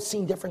world,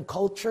 seen different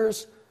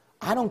cultures.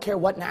 I don't care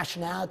what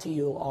nationality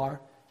you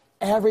are.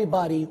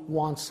 Everybody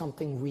wants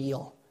something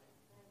real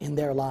in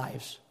their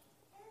lives.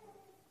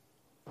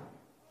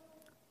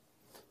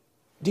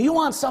 Do you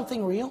want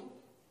something real?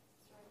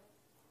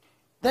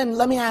 Then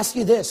let me ask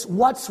you this.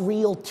 What's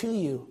real to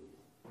you?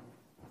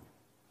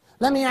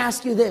 Let me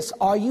ask you this.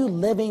 Are you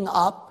living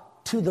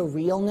up to the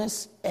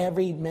realness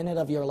every minute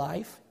of your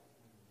life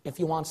if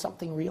you want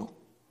something real?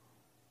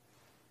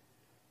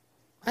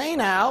 Hey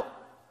now.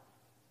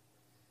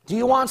 Do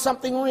you want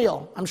something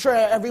real? I'm sure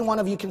every one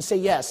of you can say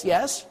yes.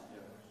 Yes?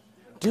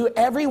 Do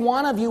every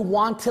one of you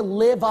want to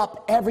live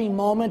up every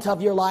moment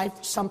of your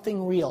life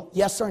something real?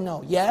 Yes or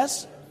no?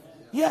 Yes?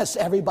 Yes,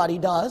 everybody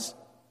does.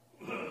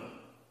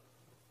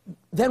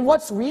 Then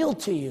what's real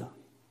to you?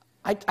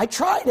 I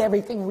tried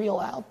everything real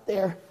out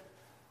there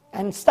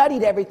and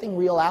studied everything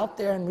real out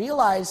there and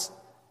realized,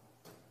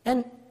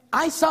 and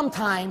I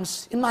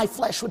sometimes in my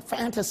flesh would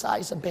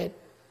fantasize a bit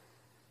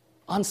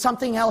on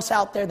something else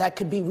out there that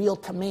could be real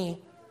to me.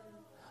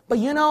 But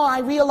I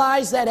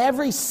realized that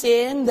every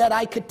sin that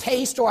I could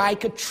taste or I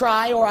could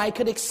try or I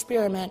could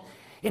experiment,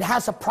 it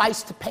has a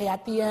price to pay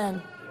at the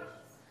end.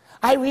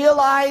 I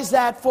realized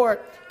that for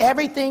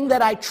everything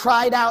that I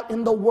tried out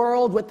in the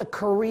world, with a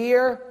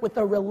career, with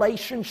a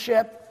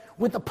relationship,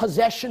 with a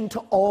possession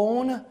to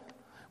own,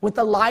 with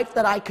a life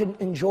that I could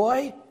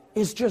enjoy,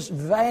 is just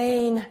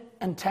vain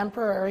and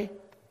temporary.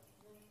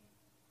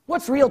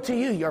 What's real to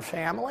you? Your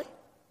family?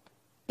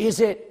 Is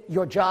it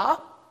your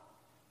job?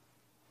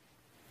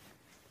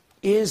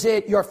 Is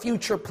it your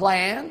future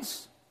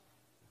plans?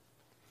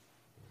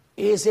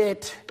 Is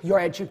it your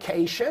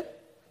education?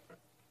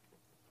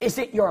 Is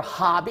it your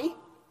hobby?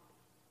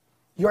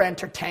 Your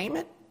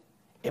entertainment?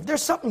 If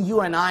there's something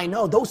you and I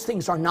know, those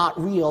things are not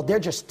real. They're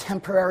just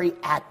temporary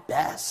at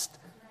best.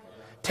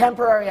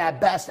 Temporary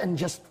at best, and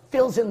just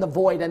fills in the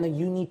void, and then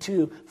you need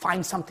to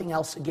find something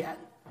else again.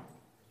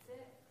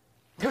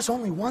 There's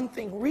only one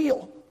thing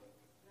real,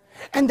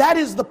 and that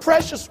is the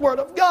precious Word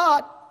of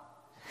God.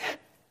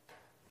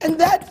 And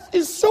that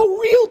is so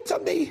real to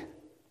me.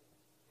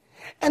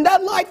 And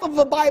that life of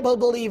a Bible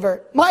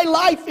believer, my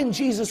life in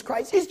Jesus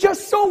Christ, is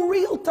just so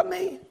real to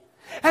me.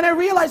 And I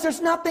realize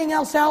there's nothing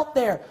else out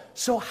there.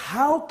 So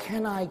how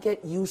can I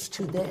get used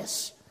to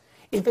this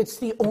if it's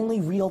the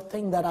only real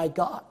thing that I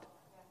got?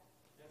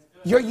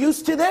 You're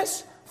used to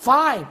this?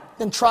 Fine.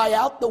 Then try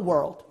out the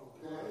world.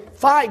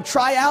 Fine.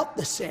 Try out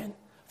the sin.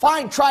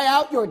 Fine. Try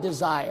out your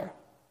desire.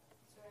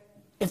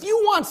 If you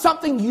want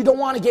something you don't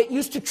want to get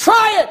used to,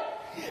 try it.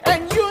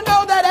 And you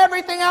know that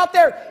everything out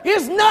there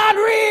is not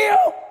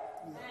real.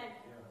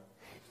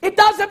 It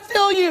doesn't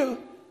fill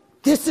you.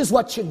 This is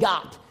what you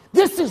got.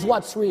 This is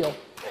what's real.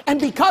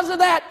 And because of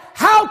that,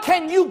 how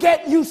can you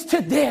get used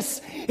to this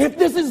if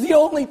this is the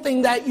only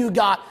thing that you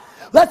got?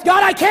 God,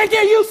 I can't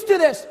get used to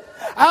this.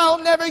 I'll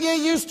never get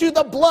used to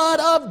the blood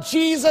of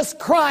Jesus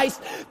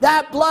Christ.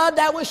 That blood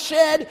that was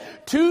shed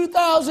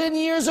 2,000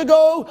 years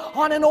ago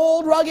on an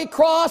old rugged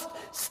cross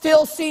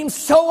still seems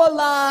so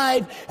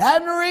alive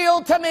and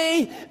real to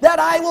me that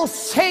I will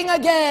sing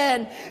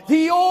again.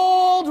 The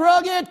old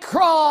rugged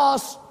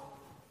cross.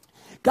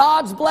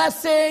 God's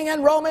blessing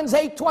in Romans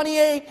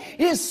 8:28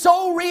 is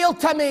so real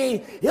to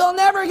me. It'll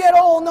never get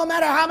old no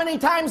matter how many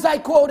times I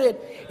quote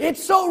it.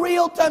 It's so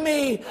real to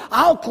me.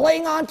 I'll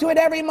cling on to it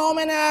every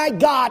moment I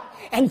got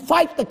and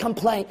fight the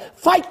complaint,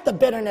 fight the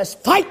bitterness,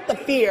 fight the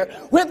fear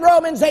with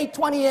Romans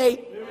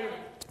 8:28.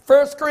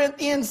 1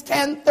 Corinthians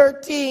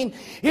 10:13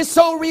 is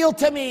so real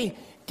to me.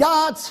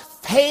 God's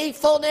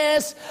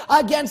faithfulness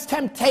against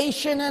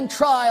temptation and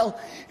trial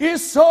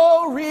is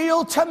so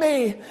real to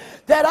me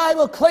that I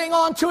will cling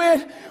on to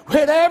it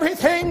with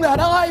everything that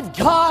I've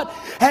got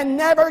and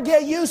never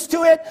get used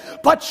to it,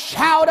 but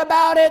shout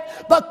about it,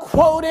 but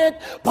quote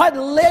it, but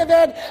live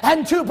it,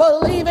 and to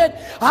believe it.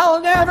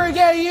 I'll never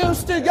get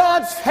used to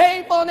God's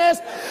faithfulness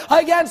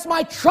against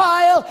my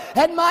trial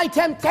and my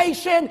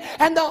temptation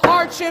and the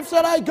hardships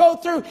that I go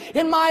through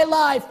in my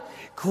life.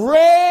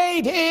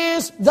 Great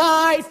is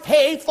thy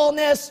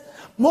faithfulness,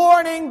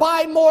 morning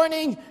by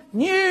morning,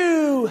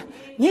 new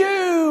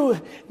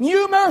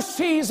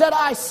mercies that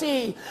I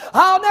see.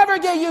 I'll never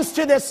get used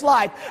to this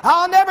life.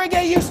 I'll never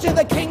get used to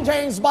the King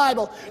James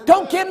Bible.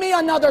 Don't give me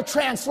another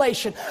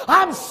translation.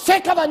 I'm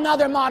sick of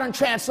another modern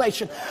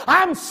translation.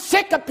 I'm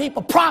sick of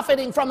people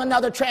profiting from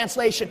another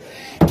translation.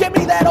 Give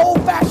me that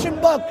old-fashioned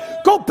book.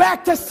 Go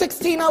back to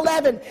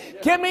 1611.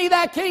 Give me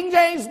that King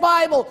James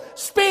Bible.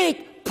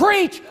 Speak,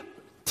 preach,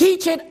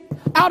 teach it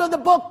out of the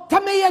book to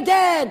me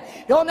again.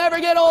 You'll never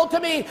get old to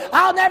me.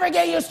 I'll never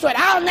get used to it.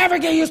 I'll never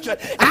get used to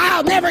it.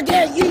 I'll never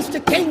get used to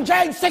King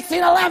James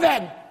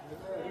 1611.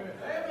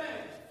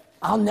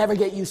 I'll never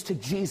get used to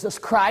Jesus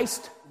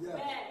Christ.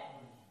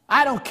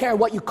 I don't care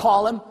what you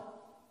call him.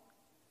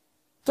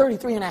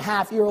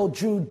 33-and-a-half-year-old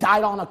Jew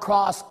died on a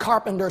cross,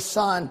 carpenter's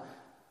son.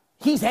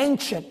 He's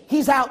ancient.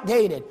 He's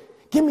outdated.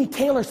 Give me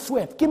Taylor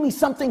Swift. Give me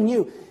something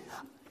new.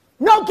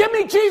 No, give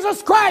me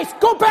Jesus Christ.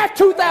 Go back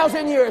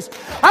 2,000 years.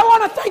 I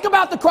want to think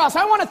about the cross.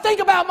 I want to think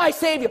about my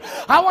Savior.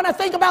 I want to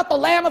think about the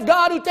Lamb of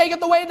God who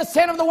taketh away the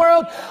sin of the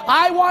world.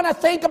 I want to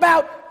think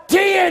about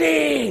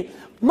deity.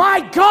 My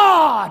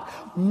God,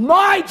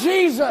 my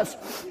Jesus.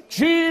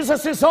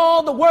 Jesus is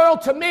all the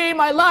world to me,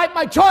 my life,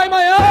 my joy,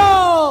 my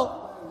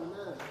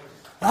all.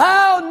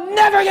 I'll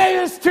never get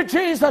used to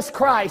Jesus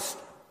Christ.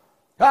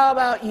 How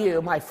about you,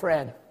 my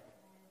friend?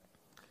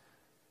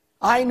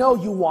 I know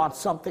you want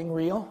something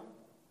real.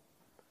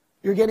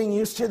 You're getting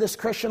used to this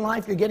Christian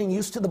life. You're getting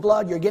used to the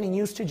blood. You're getting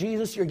used to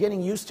Jesus. You're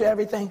getting used to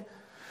everything.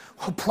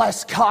 Well,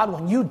 bless God,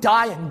 when you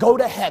die and go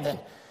to heaven,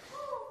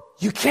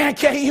 you can't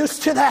get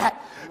used to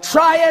that.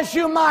 Try as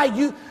you might.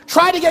 You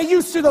try to get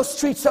used to those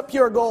streets of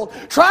pure gold.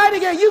 Try to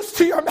get used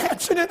to your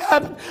mansion in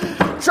heaven.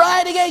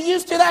 Try to get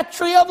used to that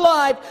tree of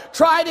life.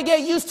 Try to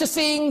get used to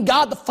seeing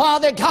God the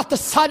Father, God the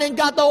Son, and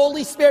God the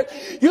Holy Spirit.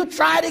 You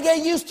try to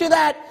get used to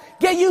that.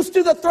 Get used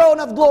to the throne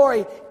of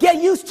glory.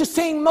 Get used to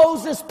seeing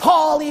Moses,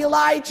 Paul,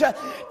 Elijah,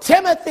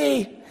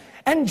 Timothy,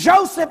 and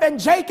Joseph, and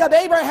Jacob,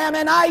 Abraham,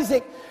 and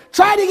Isaac.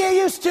 Try to get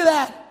used to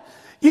that.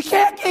 You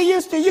can't get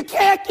used to it. You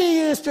can't get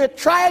used to it.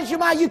 Try as you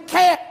might, you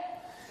can't.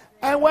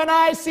 And when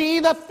I see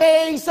the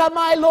face of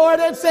my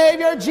Lord and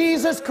Savior,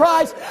 Jesus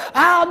Christ,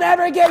 I'll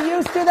never get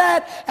used to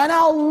that. And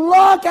I'll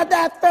look at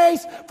that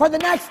face for the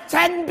next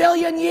 10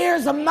 billion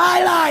years of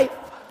my life.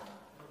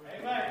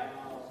 Amen.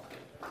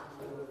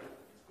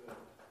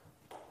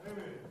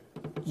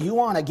 You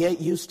want to get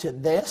used to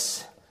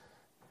this?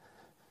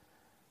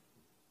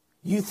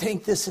 You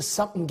think this is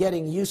something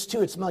getting used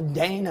to? It's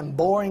mundane and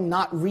boring,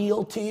 not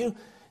real to you?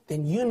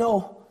 Then you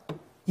know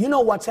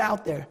what's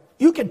out there.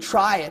 You can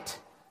try it,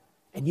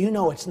 and you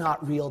know it's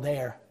not real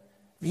there.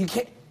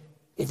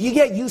 If you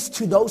get used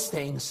to those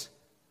things,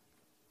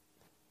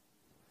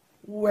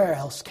 where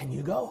else can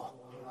you go?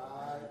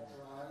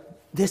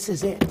 This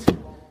is it.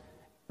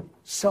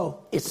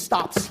 So it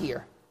stops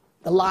here.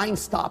 The line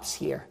stops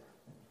here.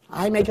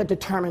 I make a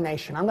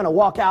determination. I'm going to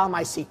walk out of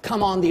my seat,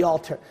 come on the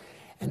altar,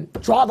 and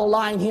draw the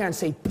line here and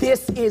say,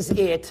 this is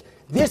it.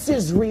 This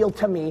is real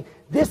to me.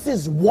 This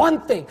is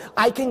one thing.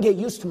 I can get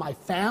used to my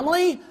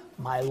family,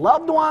 my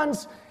loved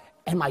ones,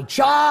 and my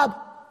job,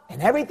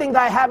 and everything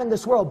that I have in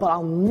this world, but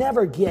I'll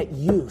never get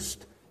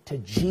used to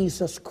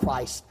Jesus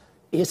Christ.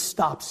 It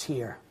stops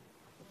here.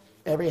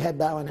 Every head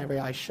bowed and every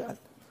eye shut.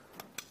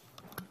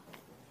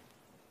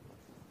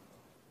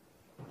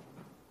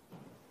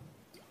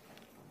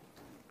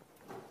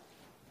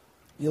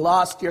 You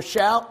lost your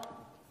shout.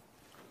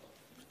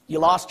 You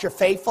lost your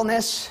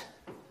faithfulness,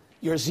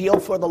 your zeal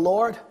for the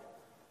Lord.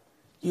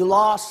 You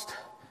lost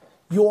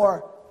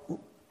your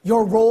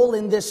role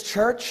in this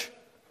church.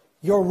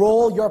 Your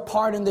role, your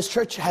part in this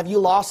church. Have you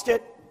lost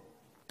it?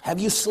 Have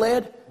you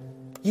slid?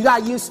 You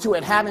got used to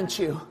it, haven't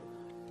you?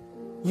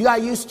 You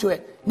got used to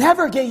it.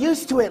 Never get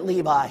used to it,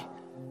 Levi.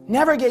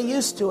 Never get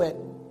used to it.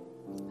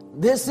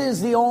 This is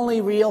the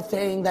only real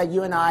thing that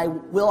you and I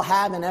will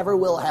have and ever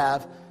will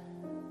have.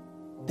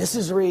 This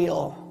is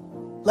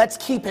real. Let's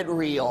keep it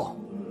real.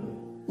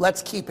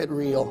 Let's keep it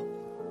real.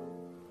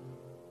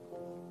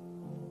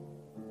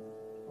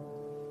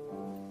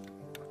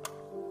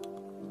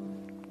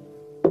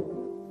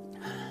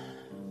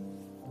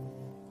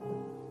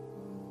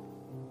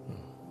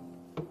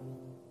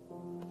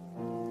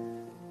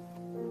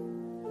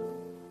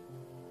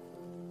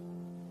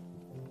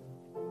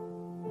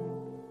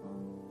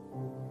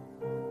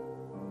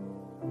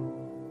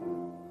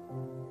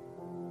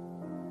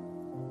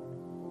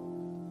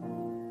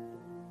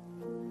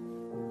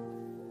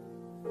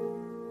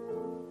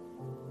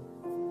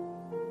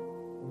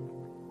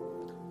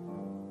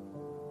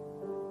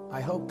 I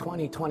hope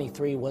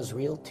 2023 was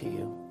real to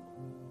you.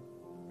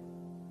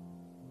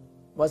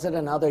 Was it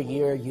another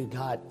year you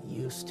got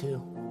used to?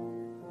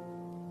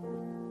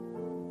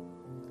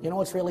 You know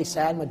what's really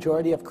sad?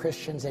 Majority of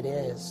Christians, it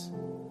is.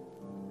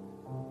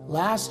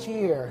 Last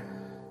year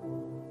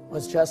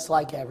was just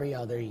like every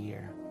other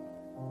year.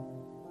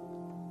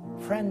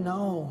 Friend,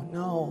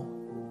 no.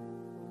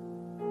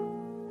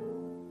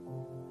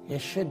 It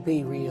should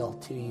be real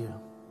to you.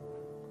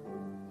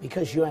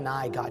 Because you and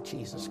I got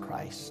Jesus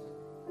Christ.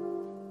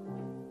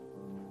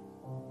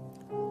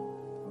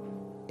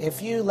 If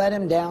you let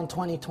him down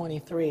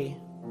 2023,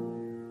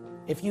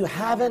 if you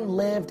haven't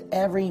lived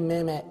every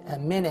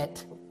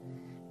minute,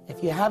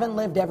 if you haven't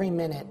lived every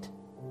minute,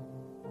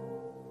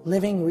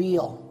 living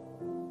real,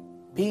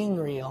 being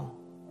real,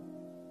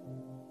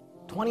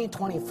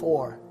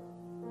 2024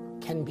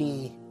 can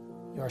be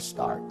your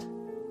start.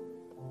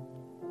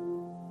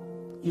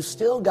 You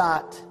still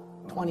got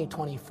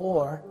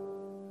 2024.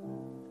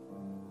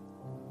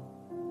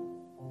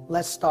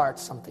 Let's start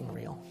something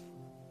real.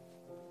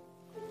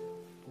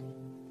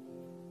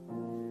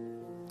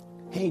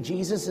 Hey,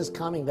 Jesus is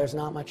coming. There's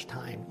not much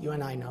time. You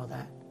and I know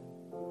that.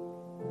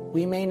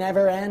 We may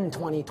never end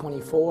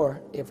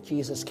 2024 if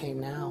Jesus came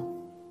now.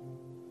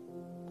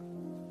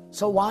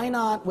 So why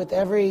not with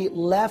every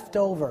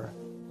leftover,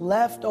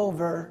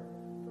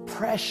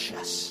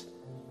 precious,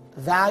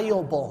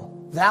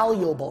 valuable,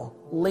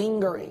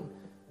 lingering,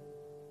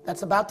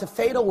 that's about to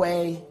fade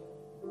away,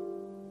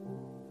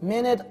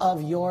 minute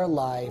of your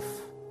life,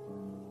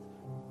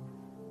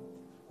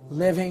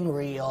 living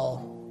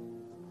real.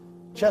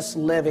 Just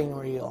living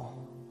real.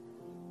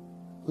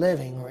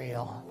 Living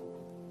real.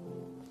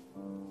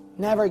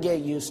 Never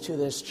get used to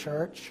this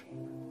church.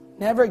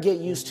 Never get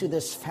used to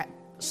this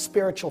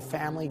spiritual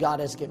family God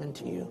has given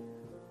to you.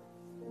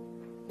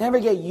 Never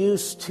get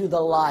used to the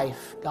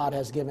life God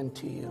has given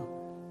to you.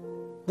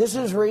 This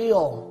is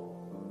real.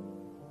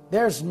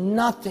 There's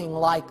nothing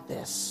like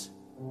this.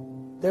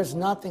 There's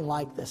nothing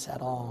like this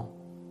at all.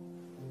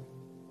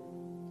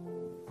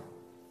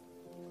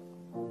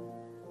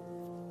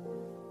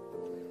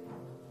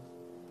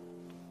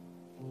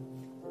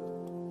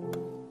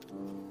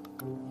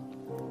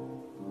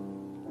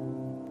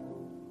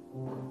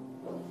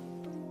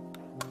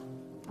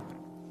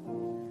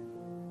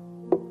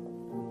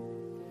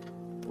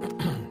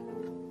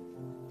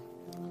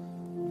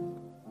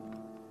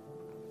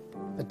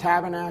 The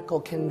tabernacle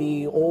can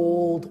be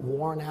old,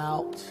 worn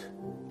out.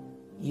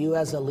 You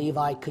as a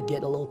Levite could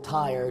get a little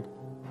tired.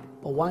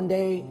 But one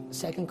day,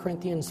 2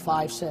 Corinthians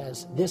 5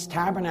 says, this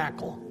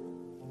tabernacle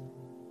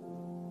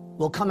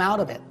will come out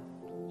of it.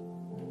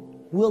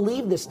 We'll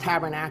leave this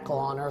tabernacle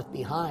on earth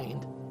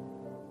behind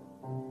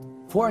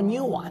for a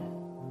new one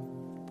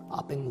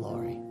up in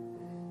glory.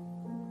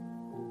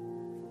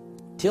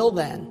 Till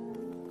then,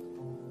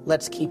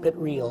 let's keep it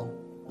real.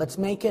 Let's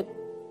make it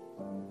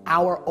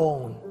our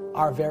own,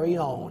 our very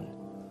own,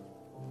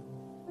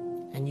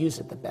 and use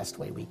it the best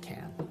way we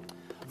can.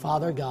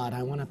 Father God,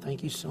 I want to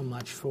thank you so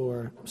much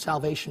for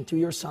salvation through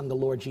your Son, the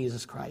Lord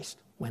Jesus Christ.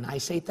 When I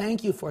say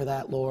thank you for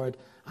that, Lord,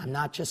 I'm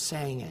not just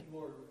saying it.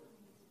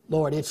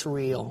 Lord, it's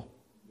real.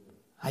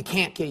 I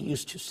can't get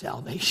used to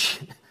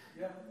salvation.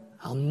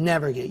 I'll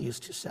never get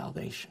used to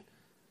salvation.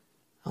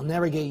 I'll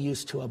never get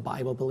used to a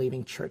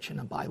Bible-believing church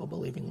and a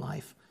Bible-believing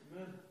life.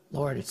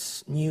 Lord,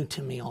 it's new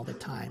to me all the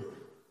time.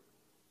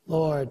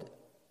 Lord,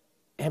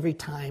 every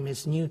time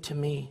is new to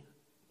me.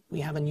 We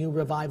have a new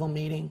revival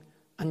meeting,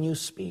 a new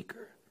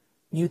speaker,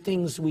 new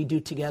things we do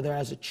together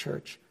as a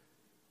church,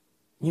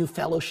 new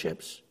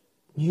fellowships,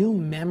 new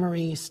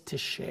memories to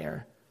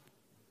share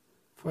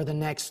for the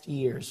next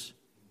years,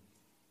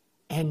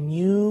 and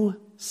new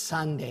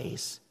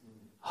Sundays.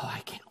 Oh, I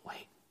can't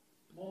wait.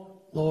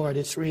 Lord,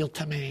 it's real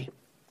to me.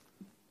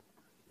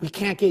 We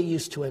can't get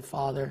used to it,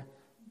 Father.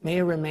 May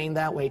it remain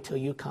that way till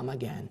you come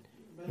again.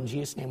 In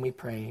Jesus' name we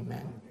pray,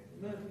 amen.